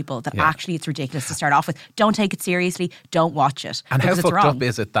show people that actually it's ridiculous to start off with. Don't take it seriously. Don't watch it. And how fucked up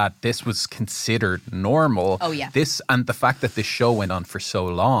is it that this was considered normal? Oh, yeah. This, and the fact that this show went on for so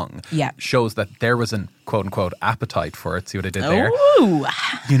long shows that there was an quote-unquote appetite for it. See what I did there? Ooh.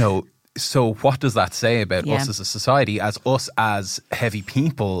 So what does that say about us as a society, as us as heavy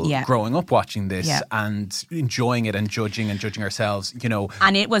people growing up watching this and enjoying it and judging ourselves,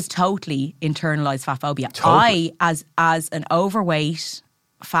 And it was totally internalized fat phobia. Totally. I, as an overweight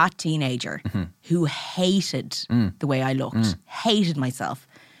fat teenager who hated the way I looked, hated myself,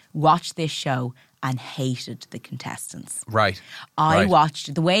 watched this show and hated the contestants. Right. I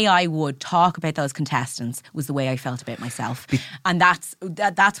watched, the way I would talk about those contestants was the way I felt about myself. And that's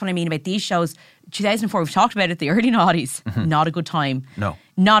what I mean about these shows. 2004, we've talked about it, the early noughties. Not a good time. No.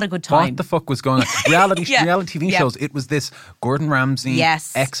 Not a good time. What the fuck was going on? Reality TV shows. It was this Gordon Ramsay,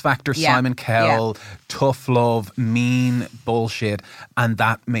 X Factor, Simon Cowell, tough love, mean bullshit, and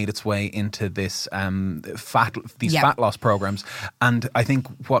that made its way into this fat loss programs. And I think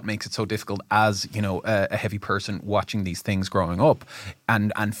what makes it so difficult as a heavy person watching these things growing up,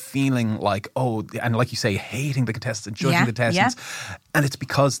 and feeling like and like you say, hating the contestants and judging the contestants, and it's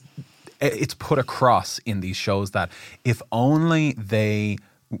because it's put across in these shows that if only they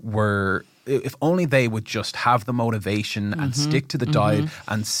would just have the motivation and stick to the diet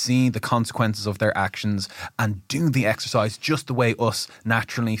and see the consequences of their actions and do the exercise just the way us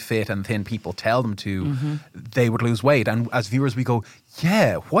naturally fit and thin people tell them to, they would lose weight. And as viewers, we go,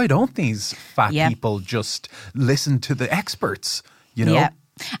 why don't these fat people just listen to the experts, Yeah.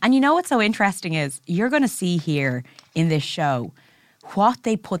 And what's so interesting is you're going to see here in this show what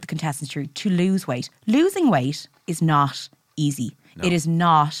they put the contestants through to lose weight. Losing weight is not easy. No. It is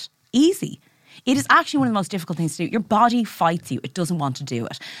not easy. It is actually one of the most difficult things to do. Your body fights you. It doesn't want to do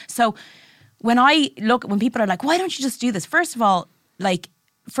it. So when people are like, why don't you just do this? First of all, like,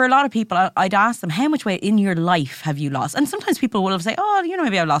 for a lot of people, I'd ask them, how much weight in your life have you lost? And sometimes people will say,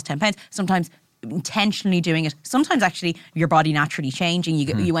 maybe I've lost 10 pounds. Sometimes intentionally doing it. Sometimes actually your body naturally changing.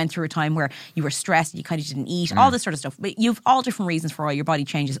 You went through a time where you were stressed, you kind of didn't eat, all this sort of stuff. But you've all different reasons for why your body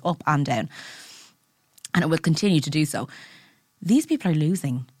changes up and down. And it will continue to do so. These people are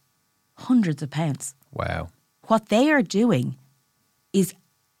losing hundreds of pounds. Wow. What they are doing is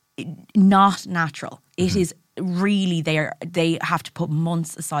not natural. It is really, they have to put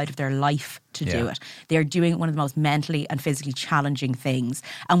months aside of their life to do it. They're doing one of the most mentally and physically challenging things.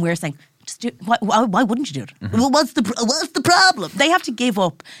 And we're saying, just do it. Why wouldn't you do it? Well, what's the problem? They have to give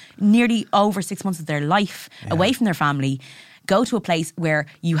up nearly over 6 months of their life away from their family, go to a place where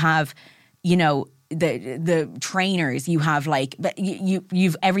you have, the trainers, you have like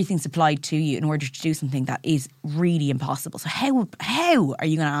you've everything supplied to you in order to do something that is really impossible. So how are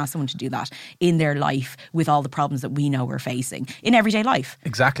you going to ask someone to do that in their life with all the problems that we know we're facing in everyday life?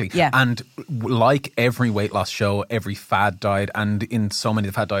 Exactly. Yeah. And like every weight loss show, every fad diet, and in so many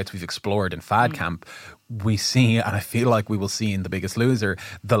of the fad diets we've explored in Fad Camp, we see, and I feel like we will see in The Biggest Loser,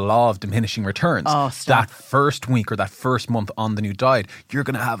 the law of diminishing returns. Oh, stop. That first week or that first month on the new diet, you're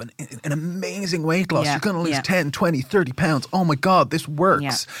going to have an amazing weight loss. Yeah, You're going to lose yeah. 10, 20, 30 pounds. Oh my God, this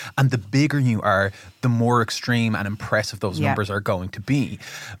works. Yeah. And the bigger you are, the more extreme and impressive those Yeah. numbers are going to be.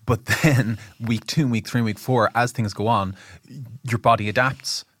 But then week 2, week 3, week 4, as things go on, your body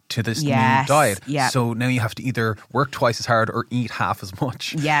adapts to this Yes, new diet. yeah. So now you have to either work twice as hard or eat half as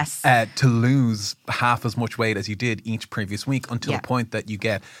much. Yes. To lose half as much weight as you did each previous week until Yeah. the point that you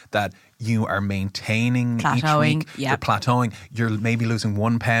get that you are maintaining each Plateauing, week. yeah. You're plateauing. You're maybe losing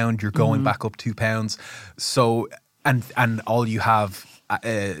 1 pound. You're going back up 2 pounds. So, and all you have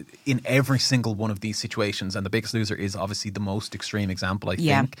in every single one of these situations, and The Biggest Loser is obviously the most extreme example, I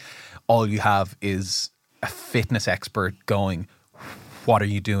Yeah. think, all you have is a fitness expert going, what are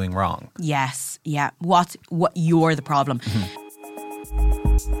you doing wrong? Yes, yeah. What you're the problem.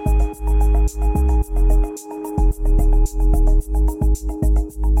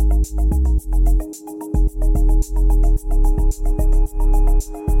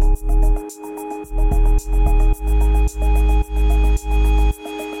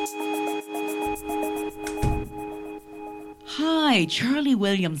 Hi, Charlie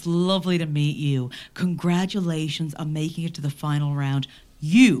Williams. Lovely to meet you. Congratulations on making it to the final round.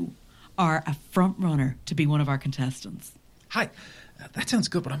 You are a front runner to be one of our contestants. Hi, that sounds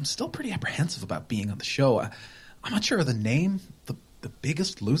good, but I'm still pretty apprehensive about being on the show. I'm not sure of the name, the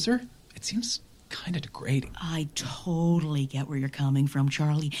Biggest Loser. It seems kind of degrading. I totally get where you're coming from,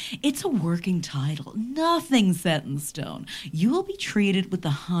 Charlie. It's a working title. Nothing set in stone. You will be treated with the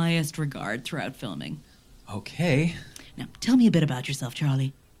highest regard throughout filming. Okay. Now, tell me a bit about yourself,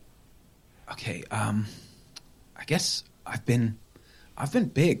 Charlie. Okay, I guess I've been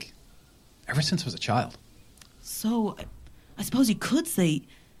big ever since I was a child. So, I suppose you could say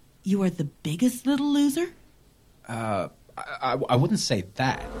you are the biggest little loser? I wouldn't say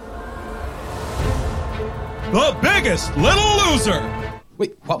that. The Biggest Little Loser!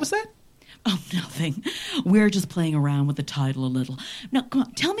 Wait, what was that? Oh, nothing. We're just playing around with the title a little. Now, come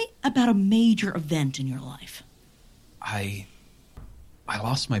on, tell me about a major event in your life. I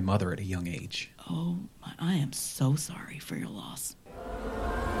lost my mother at a young age. Oh, I am so sorry for your loss.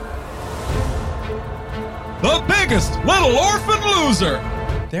 The Biggest Little Orphan Loser!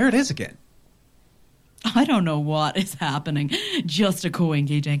 There it is again. I don't know what is happening. Just a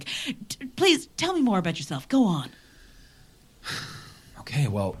coinky dink. Please, tell me more about yourself. Go on. Okay,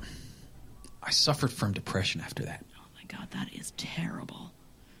 well, I suffered from depression after that. Oh my God, that is terrible.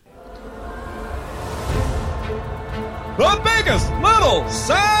 The Biggest Little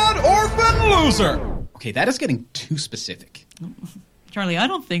Sad Orphan Loser! Okay, that is getting too specific. Charlie, I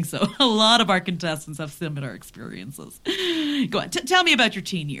don't think so. A lot of our contestants have similar experiences. Go on, tell me about your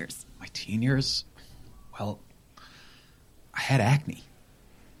teen years. My teen years? Well, I had acne.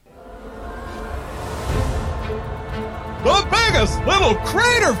 The Biggest Little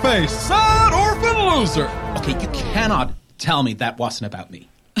Crater Face Sad Orphan Loser! Okay, you cannot tell me that wasn't about me.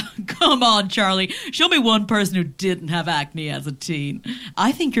 Come on, Charlie. Show me one person who didn't have acne as a teen.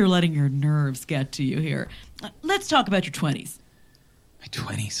 I think you're letting your nerves get to you here. Let's talk about your 20s. My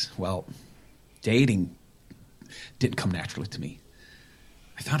 20s? Well, dating didn't come naturally to me.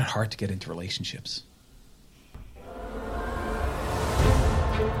 I found it hard to get into relationships.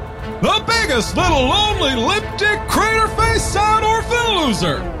 The Biggest Little Lonely Lipstick Crater Face Sad Orphan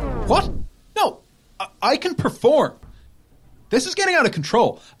Loser! What? No, I can perform. This is getting out of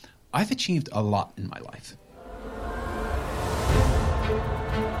control. I've achieved a lot in my life.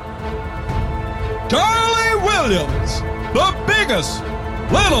 Charlie Williams, the Biggest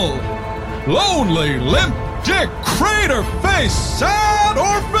Little Lonely Limp Dick Crater Face Sad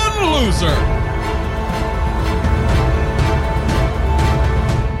Orphan Loser!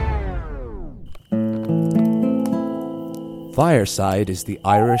 Fireside is the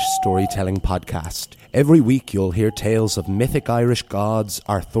Irish storytelling podcast. Every week you'll hear tales of mythic Irish gods,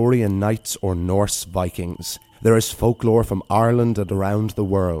 Arthurian knights or Norse Vikings. There is folklore from Ireland and around the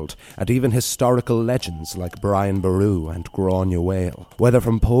world, and even historical legends like Brian Boru and Gráinne Whale. Whether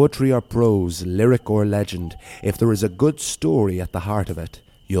from poetry or prose, lyric or legend, if there is a good story at the heart of it,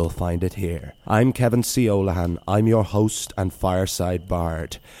 you'll find it here. I'm Kevin C. Olahan. I'm your host and Fireside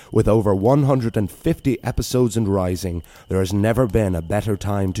Bard. With over 150 episodes and rising, there has never been a better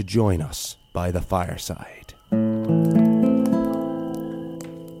time to join us by the fireside.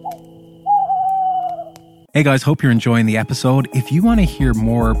 Hey guys, hope you're enjoying the episode. If you want to hear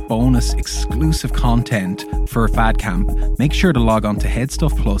more bonus exclusive content for Fad Camp, make sure to log on to Head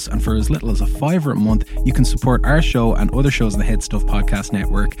Stuff Plus, and for as little as $5 a month, you can support our show and other shows in the Head Stuff Podcast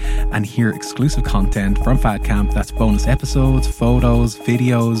Network and hear exclusive content from Fad Camp. That's bonus episodes, photos,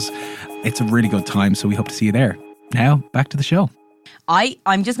 videos. It's a really good time, so we hope to see you there. Now, back to the show.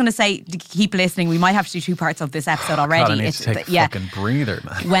 I'm just going to say, to keep listening, we might have to do 2 parts of this episode already. God, I need to take a fucking breather,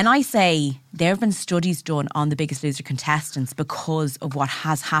 man. When I say there have been studies done on the Biggest Loser contestants because of what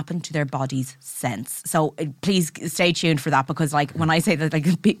has happened to their bodies since. So please stay tuned for that, because like when I say that,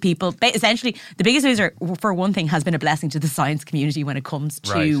 like people, essentially the Biggest Loser, for one thing, has been a blessing to the science community when it comes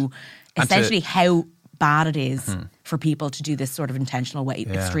to essentially how bad it is for people to do this sort of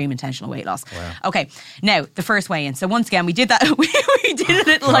extreme intentional weight loss. Wow. Okay, now the first weigh-in. So once again, we did that. we did a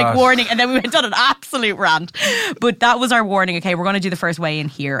little like warning, and then we went on an absolute rant. But that was our warning. Okay, we're going to do the first weigh-in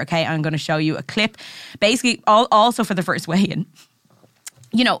here. Okay, I'm going to show you a clip. Basically, also for the first weigh-in,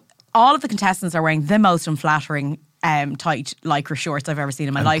 you know, all of the contestants are wearing the most unflattering tight lycra shorts I've ever seen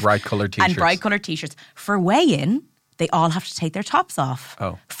in my life. Bright coloured t-shirts. And bright coloured t-shirts. For weigh-in, they all have to take their tops off.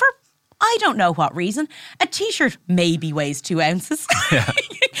 Oh. For I don't know what reason. A t-shirt maybe weighs 2 ounces. Yeah.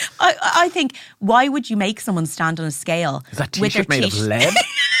 I think, why would you make someone stand on a scale? Is that t-shirt made of lead?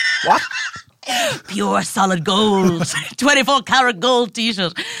 What? Pure solid gold. 24 karat gold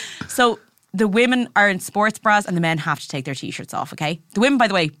t-shirt. So the women are in sports bras and the men have to take their t-shirts off, okay? The women, by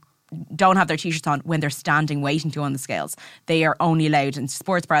the way, don't have their t-shirts on when they're standing waiting to go on the scales. They are only allowed in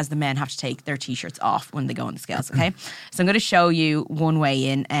sports bras. The men have to take their t-shirts off when they go on the scales, okay? So I'm going to show you one way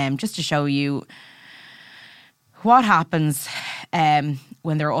in, just to show you what happens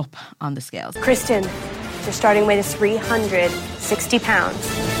when they're up on the scales. Kristen, your starting weight is 360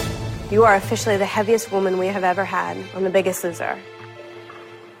 pounds. You are officially the heaviest woman we have ever had on The Biggest Loser.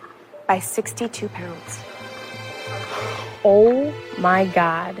 By 62 pounds. Oh my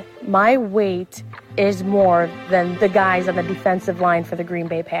God. My weight is more than the guys on the defensive line for the Green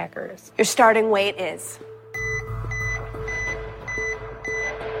Bay Packers. Your starting weight is...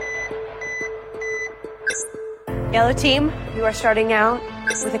 Yellow team, you are starting out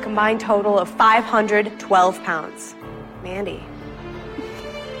with a combined total of 512 pounds. Mandy.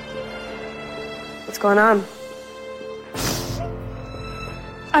 What's going on?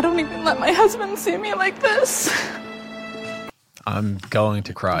 I don't even let my husband see me like this. I'm going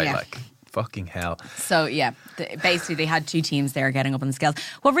to cry like fucking hell. So yeah, basically they had 2 teams there getting up on the scales.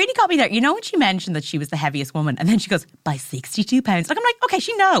 What really got me there, you know when she mentioned that she was the heaviest woman and then she goes, by 62 pounds. Like I'm like, okay,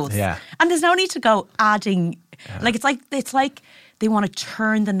 she knows. Yeah. And there's no need to go adding, like it's like they want to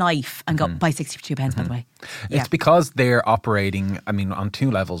turn the knife and go, by 62 pounds, by the way. It's because they're operating, I mean, on 2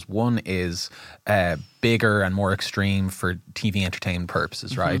 levels. One is bigger and more extreme for TV entertainment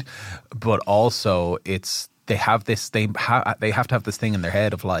purposes, right? But also they have to have this thing in their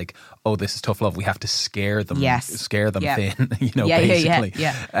head of like, oh, this is tough love. We have to scare them, thin, you know, basically.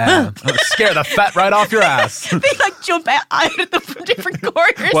 Scare the fat right off your ass. They like jump out at them from different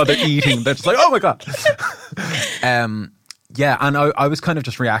corners while they're eating. They're just like, oh my God. Yeah, and I was kind of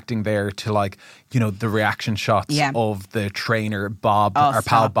just reacting there to like, you know, the reaction shots of the trainer, Bob, our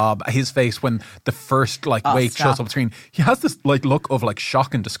pal Bob, his face when the first like weight shows up on the screen. He has this like look of like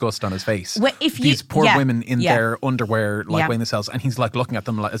shock and disgust on his face. Well, these poor women in their underwear like weighing themselves, and he's like looking at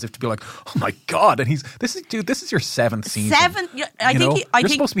them like, as if to be like, oh my God. And this is your 7th season. I think you're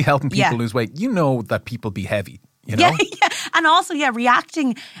supposed to be helping people lose weight. You know that people be heavy, you know? Yeah. And also,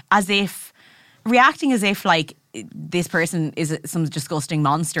 reacting as if like this person is some disgusting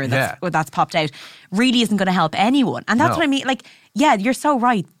monster that's popped out really isn't going to help anyone. And that's what I mean. Like, you're so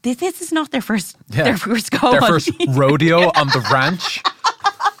right. This is not their first go. Their first rodeo on the ranch.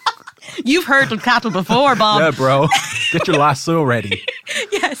 You've herded cattle before, Bob. Yeah, bro. Get your lasso ready.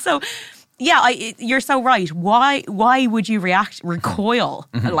 You're so right. Why would you recoil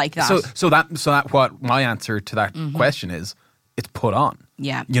like that? So that what my answer to that question is, it's put on.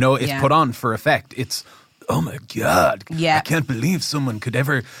 Yeah. You know, it's put on for effect. It's, oh my God. Yeah. I can't believe someone could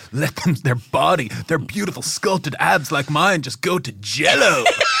ever let their body, their beautiful sculpted abs like mine just go to jello.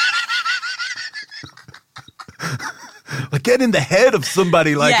 Like, get in the head of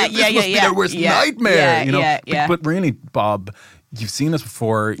somebody like this must be their worst nightmare. You know? But really, Bob, you've seen this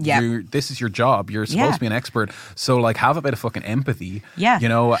before. This is your job. You're supposed to be an expert. So like, have a bit of fucking empathy. You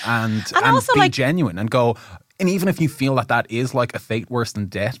know, and also, be like, genuine and go. And even if you feel that is like a fate worse than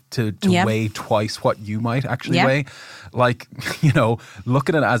death to weigh twice what you might actually weigh, like, you know, look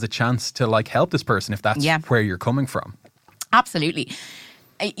at it as a chance to like help this person if that's where you're coming from. Absolutely.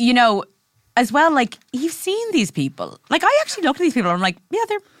 You know, as well, like, you've seen these people. Like, I actually look at these people and I'm like, yeah,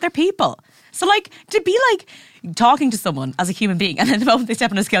 they're people. So, like, to be, like, talking to someone as a human being and then the moment they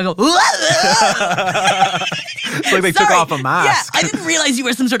step on a scale go, it's like they took off a mask. Yeah, I didn't realise you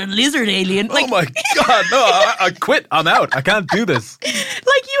were some sort of lizard alien. Like, oh my God, no, I quit. I'm out. I can't do this. Like,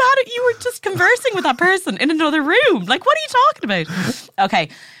 you were just conversing with that person in another room. Like, what are you talking about? Okay.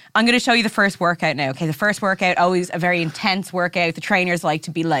 I'm going to show you the first workout now. Okay, the first workout, always a very intense workout. The trainers like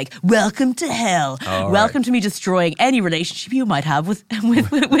to be like, welcome to hell. Welcome to me destroying any relationship you might have with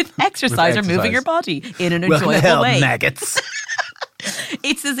exercise or moving your body in an enjoyable way. Maggots.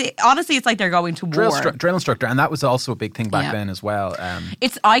 Honestly, it's like they're going to war. Drill instructor, and that was also a big thing back then as well.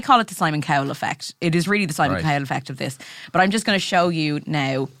 I call it the Simon Cowell effect. It is really the Simon Cowell effect of this. But I'm just going to show you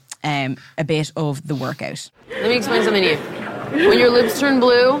now a bit of the workout. Let me explain something to you. When your lips turn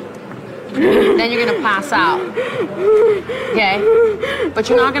blue, then you're gonna pass out. Okay? But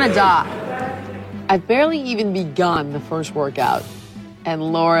you're not gonna die. I've barely even begun the first workout, and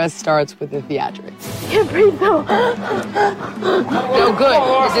Laura starts with the theatrics. Can't breathe though. No,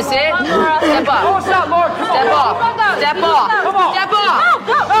 good. Is this it? Step up. Oh, stop, Laura. Step off. Step off. Come on. Step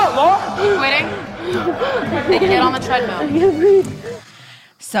off. Laura. Quitting? Then get on the treadmill. I can't breathe.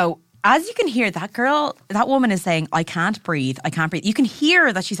 So, as you can hear, that woman is saying, I can't breathe. You can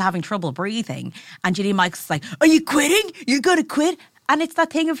hear that she's having trouble breathing. And Gillian Michaels is like, are you quitting? You're going to quit? And it's that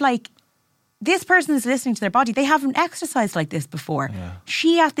thing of like, this person is listening to their body. They haven't exercised like this before. Yeah.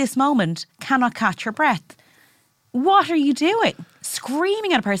 She, at this moment, cannot catch her breath. What are you doing?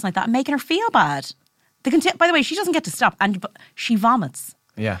 Screaming at a person like that and making her feel bad. By the way, she doesn't get to stop. And she vomits.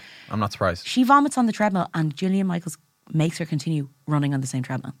 Yeah, I'm not surprised. She vomits on the treadmill and Gillian Michaels makes her continue running on the same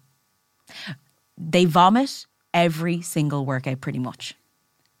treadmill. They vomit every single workout pretty much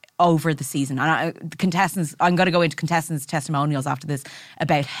over the season. And I'm going to go into contestants' testimonials after this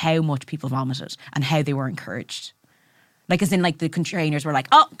about how much people vomited and how they were encouraged. Like, as in, like, the trainers were like,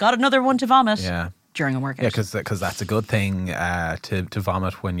 oh, got another one to vomit during a workout. Yeah, because that's a good thing to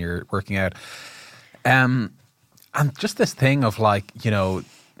vomit when you're working out. And just this thing of, like, you know,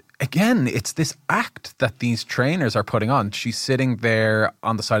 again, it's this act that these trainers are putting on. She's sitting there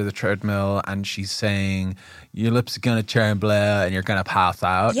on the side of the treadmill and she's saying, your lips are going to turn blue and you're going to pass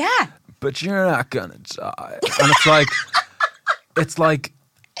out. Yeah. But you're not going to die. And it's like,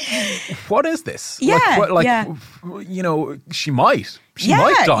 what is this? Yeah. You know, she might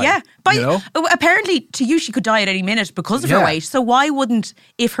die. Yeah. But you know? Apparently, to you, she could die at any minute because of her weight. So why wouldn't,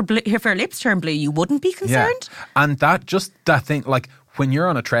 if her lips turn blue, you wouldn't be concerned? Yeah. And that thing, like, when you're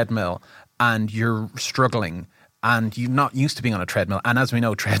on a treadmill and you're struggling and you're not used to being on a treadmill, and as we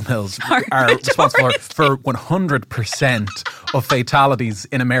know, treadmills are responsible for 100% of fatalities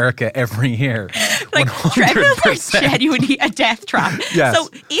in America every year. Like, 100%. Treadmills are genuinely a death trap. Yes. So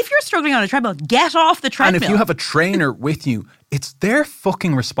if you're struggling on a treadmill, get off the treadmill. And if you have a trainer with you, it's their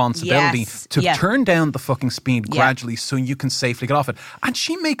fucking responsibility to turn down the fucking speed gradually so you can safely get off it. And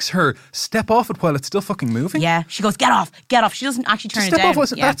she makes her step off it while it's still fucking moving. Yeah, she goes, get off. She doesn't actually turn it down.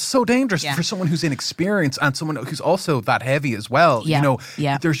 That's so dangerous for someone who's inexperienced and someone who's also that heavy as well. Yeah. You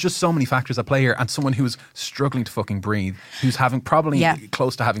know, there's just so many factors at play here, and someone who's struggling to fucking breathe, who's having probably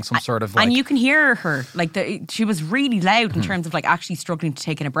close to having some sort of, like... And you can hear her, like, she was really loud in terms of, like, actually struggling to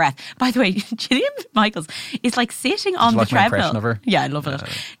take in a breath. By the way, Gillian Michaels is, like, sitting on the treadmill. Of her? Yeah, I love it.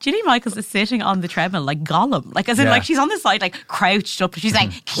 Gillian Michaels is sitting on the treadmill like Gollum. Like, as in, like, she's on the side, like, crouched up. She's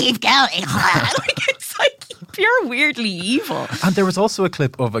like, keep going. Like, it's like pure weirdly evil. And there was also a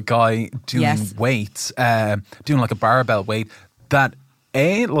clip of a guy doing weights, doing like a barbell weight that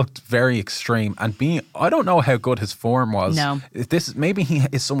A, looked very extreme, and B, I don't know how good his form was. No. Maybe he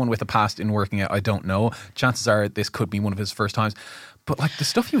is someone with a past in working out, I don't know. Chances are this could be one of his first times. But, like, the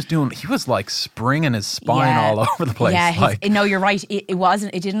stuff he was doing, he was, like, springing his spine all over the place. Yeah, no, you're right.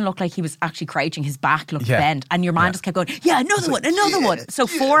 It didn't look like he was actually crouching. His back looked bent. And your man just kept going, another one. So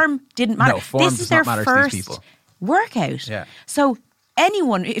form didn't matter. No, form this is their first workout. Yeah. So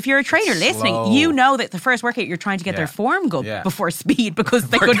anyone, if you're a trainer listening, you know that the first workout you're trying to get their form good before speed, because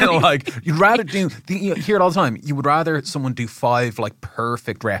they couldn't. Like, you'd rather you hear it all the time. You would rather someone do 5 like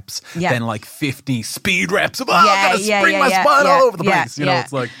perfect reps than like 50 speed reps. I'm gonna spring my spine all over the place. You know,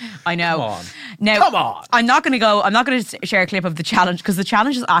 it's like, I know. Come on. Now, come on. I'm not going to share a clip of the challenge, because the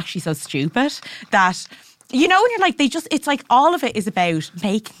challenge is actually so stupid that, you know, when you're like, it's like all of it is about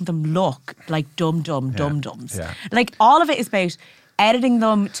making them look like dum-dums. Yeah. Like, all of it is about editing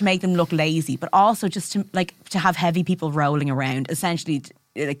them to make them look lazy, but also just to have heavy people rolling around, essentially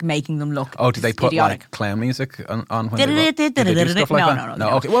like making them look Oh, do they put idiotic. like clown music on when they do stuff like that?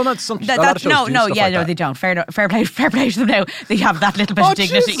 No. Okay, well, that's some. A lot of shows do stuff like that. They don't. Fair play to them now. They have that little bit of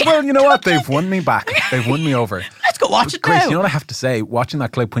dignity. Jesus, well, you know what? They've won me back. They've won me over. Let's go watch it Grace, now. you know what I have to say? Watching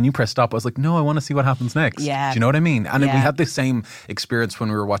that clip, when you press stop, I was like, no, I want to see what happens next. Yeah. Do you know what I mean? And we Yeah. had the same experience when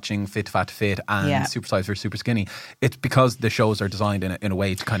we were watching Fit Fat Fit and Super Size vs Super Skinny. It's because the shows are designed in a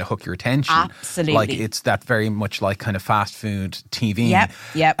way to kind of hook your attention. Absolutely. Like it's that very much like kind of fast food TV.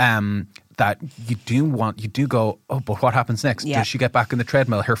 Yep. That you do go, oh, but what happens next? Yeah. Does she get back in the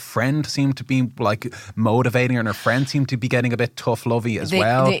treadmill? Her friend seemed to be like motivating her, and her friend seemed to be getting a bit tough lovey as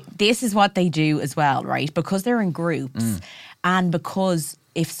well. This is what they do as well, right? Because they're in groups, and because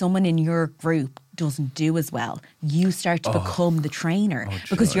if someone in your group doesn't do as well, you start to become the trainer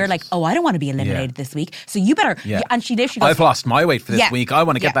because you're like, oh, I don't want to be eliminated this week, so you better. Yeah. And she literally goes, I've lost my weight for this week. I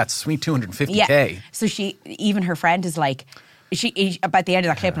want to get that sweet 250k. Yeah. So even her friend is like, about the end of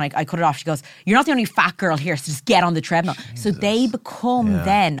that clip, and I cut it off, she goes, you're not the only fat girl here, so just get on the treadmill. Jesus. So they become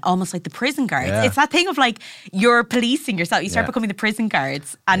then almost like the prison guards. Yeah. It's that thing of like, you're policing yourself. You start becoming the prison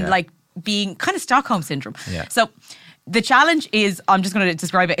guards and like being kind of Stockholm syndrome. Yeah. So the challenge is, I'm just going to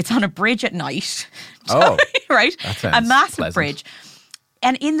describe it, it's on a bridge at night. Oh. Right? That sounds a massive pleasant. bridge.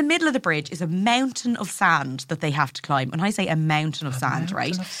 And in the middle of the bridge is a mountain of sand that they have to climb. When I say a mountain of sand,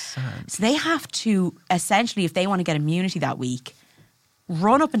 right? So they have to, essentially, if they want to get immunity that week,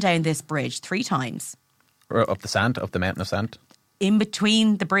 run up and down this bridge 3 times. Or up the mountain of sand? In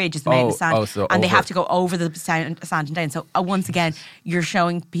between the bridge is the mountain of sand. So and they over. have to go over the sand and down. So once again, you're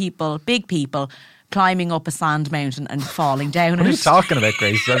showing big people, climbing up a sand mountain and falling down. What are you talking about,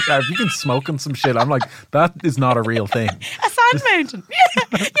 Grace? Have you been smoking some shit? I'm like, that is not a real thing. A sand mountain. Yeah,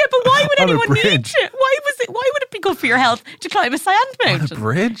 but why would On a anyone need bridge. to? Why would it be good for your health to climb a sand mountain? On a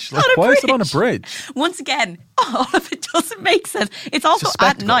bridge? Like, On a why is it on a bridge? bridge? Once again, all of it doesn't make sense. It's also It's a at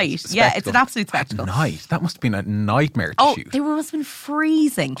spectacle. night. It's a Yeah, it's an spectacle. absolute spectacle. Night. That must have been a nightmare to Oh, shoot. they must have been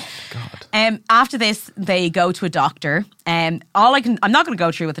freezing. God. After this, they go to a doctor. I'm not going to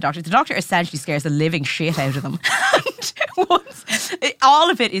go through with the doctor. The doctor essentially scares the living shit out of them. All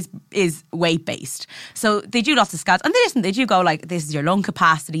of it is weight based. So they do lots of scans, and they do go like, this is your lung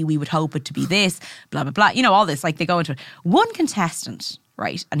capacity. We would hope it to be this, blah blah blah. You know, all this. Like they go into it. One contestant,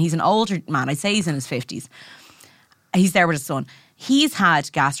 right, and he's an older man. I'd say he's in his 50s. He's there with his son. He's had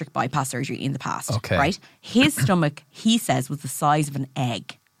gastric bypass surgery in the past, right? His stomach, he says, was the size of an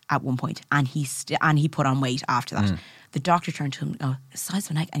egg at one point, and he put on weight after that. The doctor turned to him, oh, the size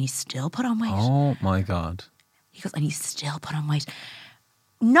of an egg, and he still put on weight. Oh my God. He goes, and he still put on weight.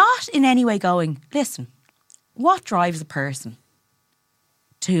 Not in any way going, listen, what drives a person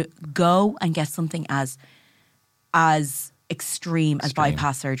to go and get something as extreme as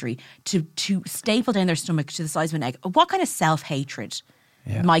bypass surgery, to staple down their stomach to the size of an egg? What kind of self-hatred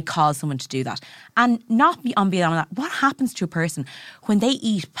might cause someone to do that? And not beyond that, what happens to a person when they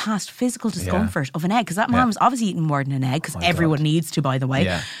eat past physical discomfort of an egg? Because that man was obviously eating more than an egg, because everyone needs to, by the way.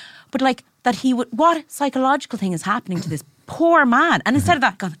 Yeah. But like that what psychological thing is happening to this poor man? And instead of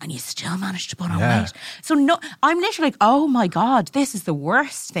that, going, and you still managed to put on weight. So no, I'm literally like, oh my God, this is the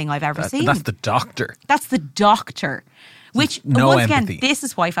worst thing I've ever seen. That's the doctor. That's the doctor. Which, no once empathy. again, this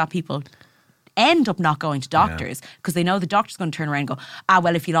is why fat people end up not going to doctors, because they know the doctor's going to turn around and go,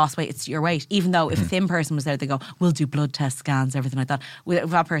 well, if you lost weight, it's your weight. Even though if a thin person was there, they go, we'll do blood tests, scans, everything like that. With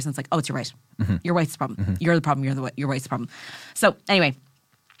that person, it's like, oh, it's your weight. Your weight's the problem. You're the problem. Your weight's the problem. So anyway,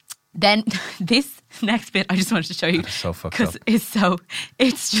 then this next bit I just wanted to show you, so fucked because up.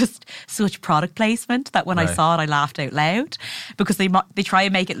 it's just such product placement that when I saw it I laughed out loud, because they try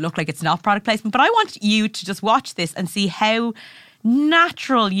and make it look like it's not product placement. But I want you to just watch this and see how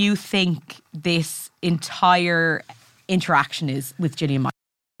natural you think this entire interaction is with Gillian Michaels.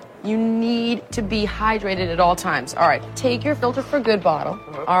 You need to be hydrated at all times. All right, take your Filter for Good bottle.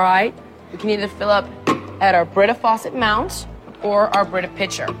 All right, you can either fill up at our Brita Fawcett mount or our Brita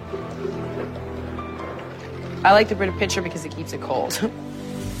pitcher. I like the Brita pitcher because it keeps it cold.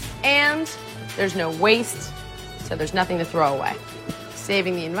 And there's no waste, so there's nothing to throw away.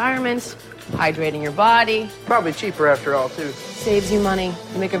 Saving the environment, hydrating your body. Probably cheaper after all, too. Saves you money.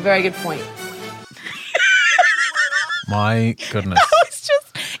 You make a very good point. My goodness. It's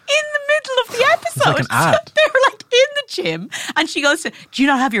just in the middle of the episode. It's like an ad. They're like in the gym, and she goes to, do you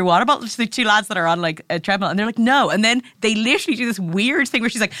not have your water bottle? To the 2 lads that are on like a treadmill, and they're like, no. And then they literally do this weird thing where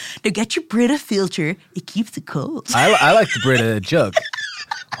she's like, now get your Brita filter, it keeps it cold. I like the Brita jug.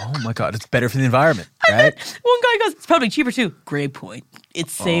 Oh my God, it's better for the environment, right? One guy goes, it's probably cheaper too. Great point. It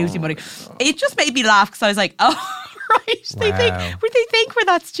saves you money. It just made me laugh, because I was like, oh, right. They think we're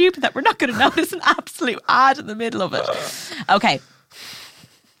that stupid that we're not going to notice an absolute ad in the middle of it. Okay.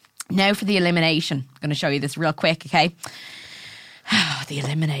 Now for the elimination. I'm going to show you this real quick, okay? The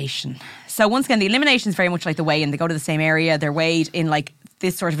elimination. So once again, the elimination is very much like the weigh-in. They go to the same area. They're weighed in like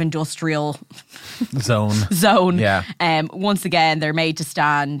this sort of industrial zone. Yeah. Once again, they're made to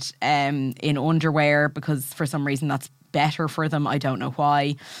stand in underwear because for some reason that's better for them. I don't know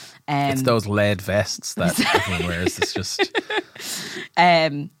why. It's those lead vests that everyone wears. It's just...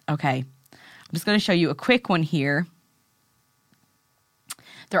 Okay. I'm just going to show you a quick one here.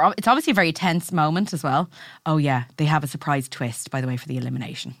 It's obviously a very tense moment as well. Oh yeah, they have a surprise twist, by the way, for the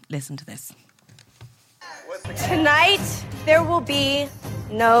elimination. Listen to this. Tonight, there will be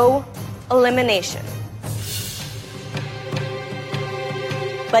no elimination.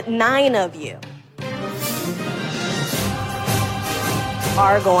 But 9 of you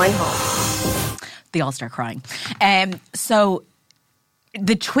are going home. They all start crying. So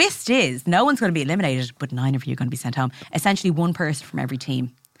the twist is no one's going to be eliminated, but 9 of you are going to be sent home. Essentially one person from every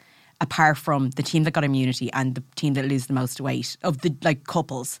team, apart from the team that got immunity and the team that loses the most weight of the like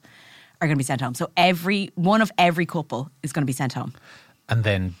couples, are going to be sent home. So one of every couple is going to be sent home. And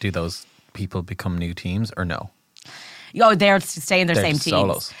then do those people become new teams or no? Oh, they're staying in their same teams.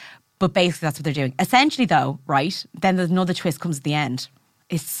 Solos. But basically that's what they're doing. Essentially though, right, then there's another twist comes at the end.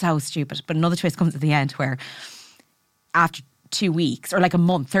 It's so stupid. But another twist comes at the end where after 2 weeks or like a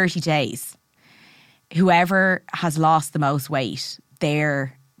month, 30 days, whoever has lost the most weight,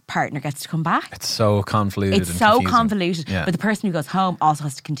 their partner gets to come back. It's so convoluted. It's so confusing. convoluted. Yeah. But the person who goes home also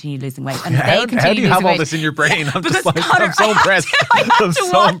has to continue losing weight. And how do you have all this in your brain? I'm just like, Conor, I'm so impressed. I had to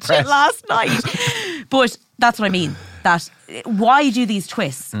watch it last night. But that's what I mean. That why do these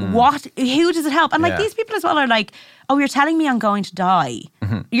twists? Who does it help? And like these people as well are like, oh, you're telling me I'm going to die.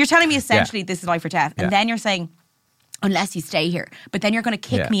 Mm-hmm. You're telling me essentially this is life or death. And then you're saying, unless you stay here. But then you're going to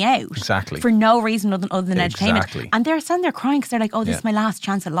kick me out. Exactly. For no reason other than entertainment. And they're standing there crying because they're like, oh, this is my last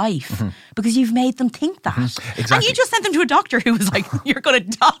chance at life. Because you've made them think that. Exactly. And you just sent them to a doctor who was like, you're going to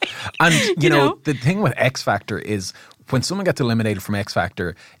die. And, you know, the thing with X Factor is when someone gets eliminated from X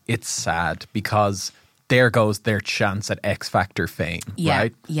Factor, it's sad because there goes their chance at X Factor fame,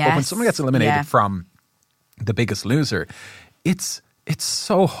 right? Yes. But when someone gets eliminated from The Biggest Loser, it's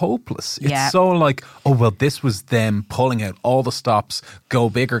so hopeless. It's so like, oh, well, this was them pulling out all the stops, go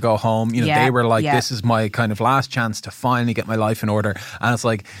big or go home. You know, they were like, this is my kind of last chance to finally get my life in order. And it's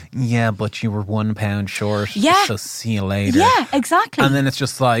like, yeah, but you were 1 pound short. Yeah. So see you later. Yeah, exactly. And then it's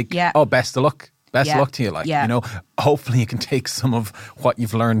just like, oh, best of luck. Best of luck to you. Like, you know, hopefully you can take some of what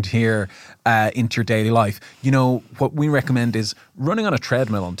you've learned here into your daily life. You know, what we recommend is running on a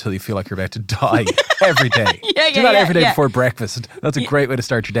treadmill until you feel like you're about to die every day. Do that every day before breakfast. That's a great way to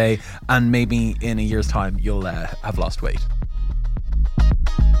start your day. And maybe in a year's time, you'll have lost weight.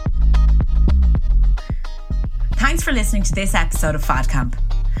 Thanks for listening to this episode of Fad Camp.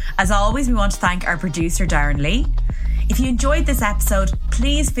 As always, we want to thank our producer, Darren Lee. If you enjoyed this episode,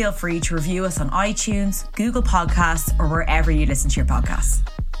 please feel free to review us on iTunes, Google Podcasts, or wherever you listen to your podcasts.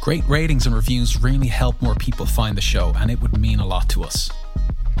 Great ratings and reviews really help more people find the show, and it would mean a lot to us.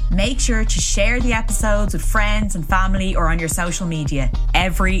 Make sure to share the episodes with friends and family or on your social media.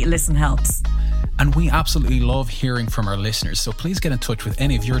 Every listen helps. And we absolutely love hearing from our listeners, so please get in touch with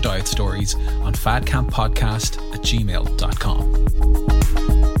any of your diet stories on fadcamppodcast@gmail.com.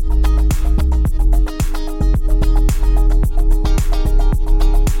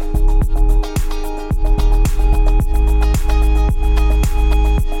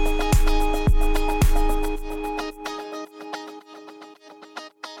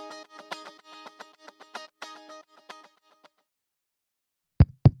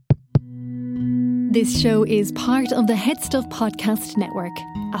 This show is part of the Head Stuff Podcast Network,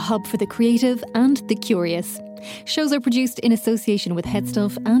 a hub for the creative and the curious. Shows are produced in association with Head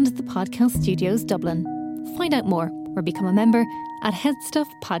Stuff and the Podcast Studios Dublin. Find out more or become a member at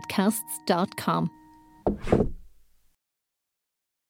headstuffpodcasts.com.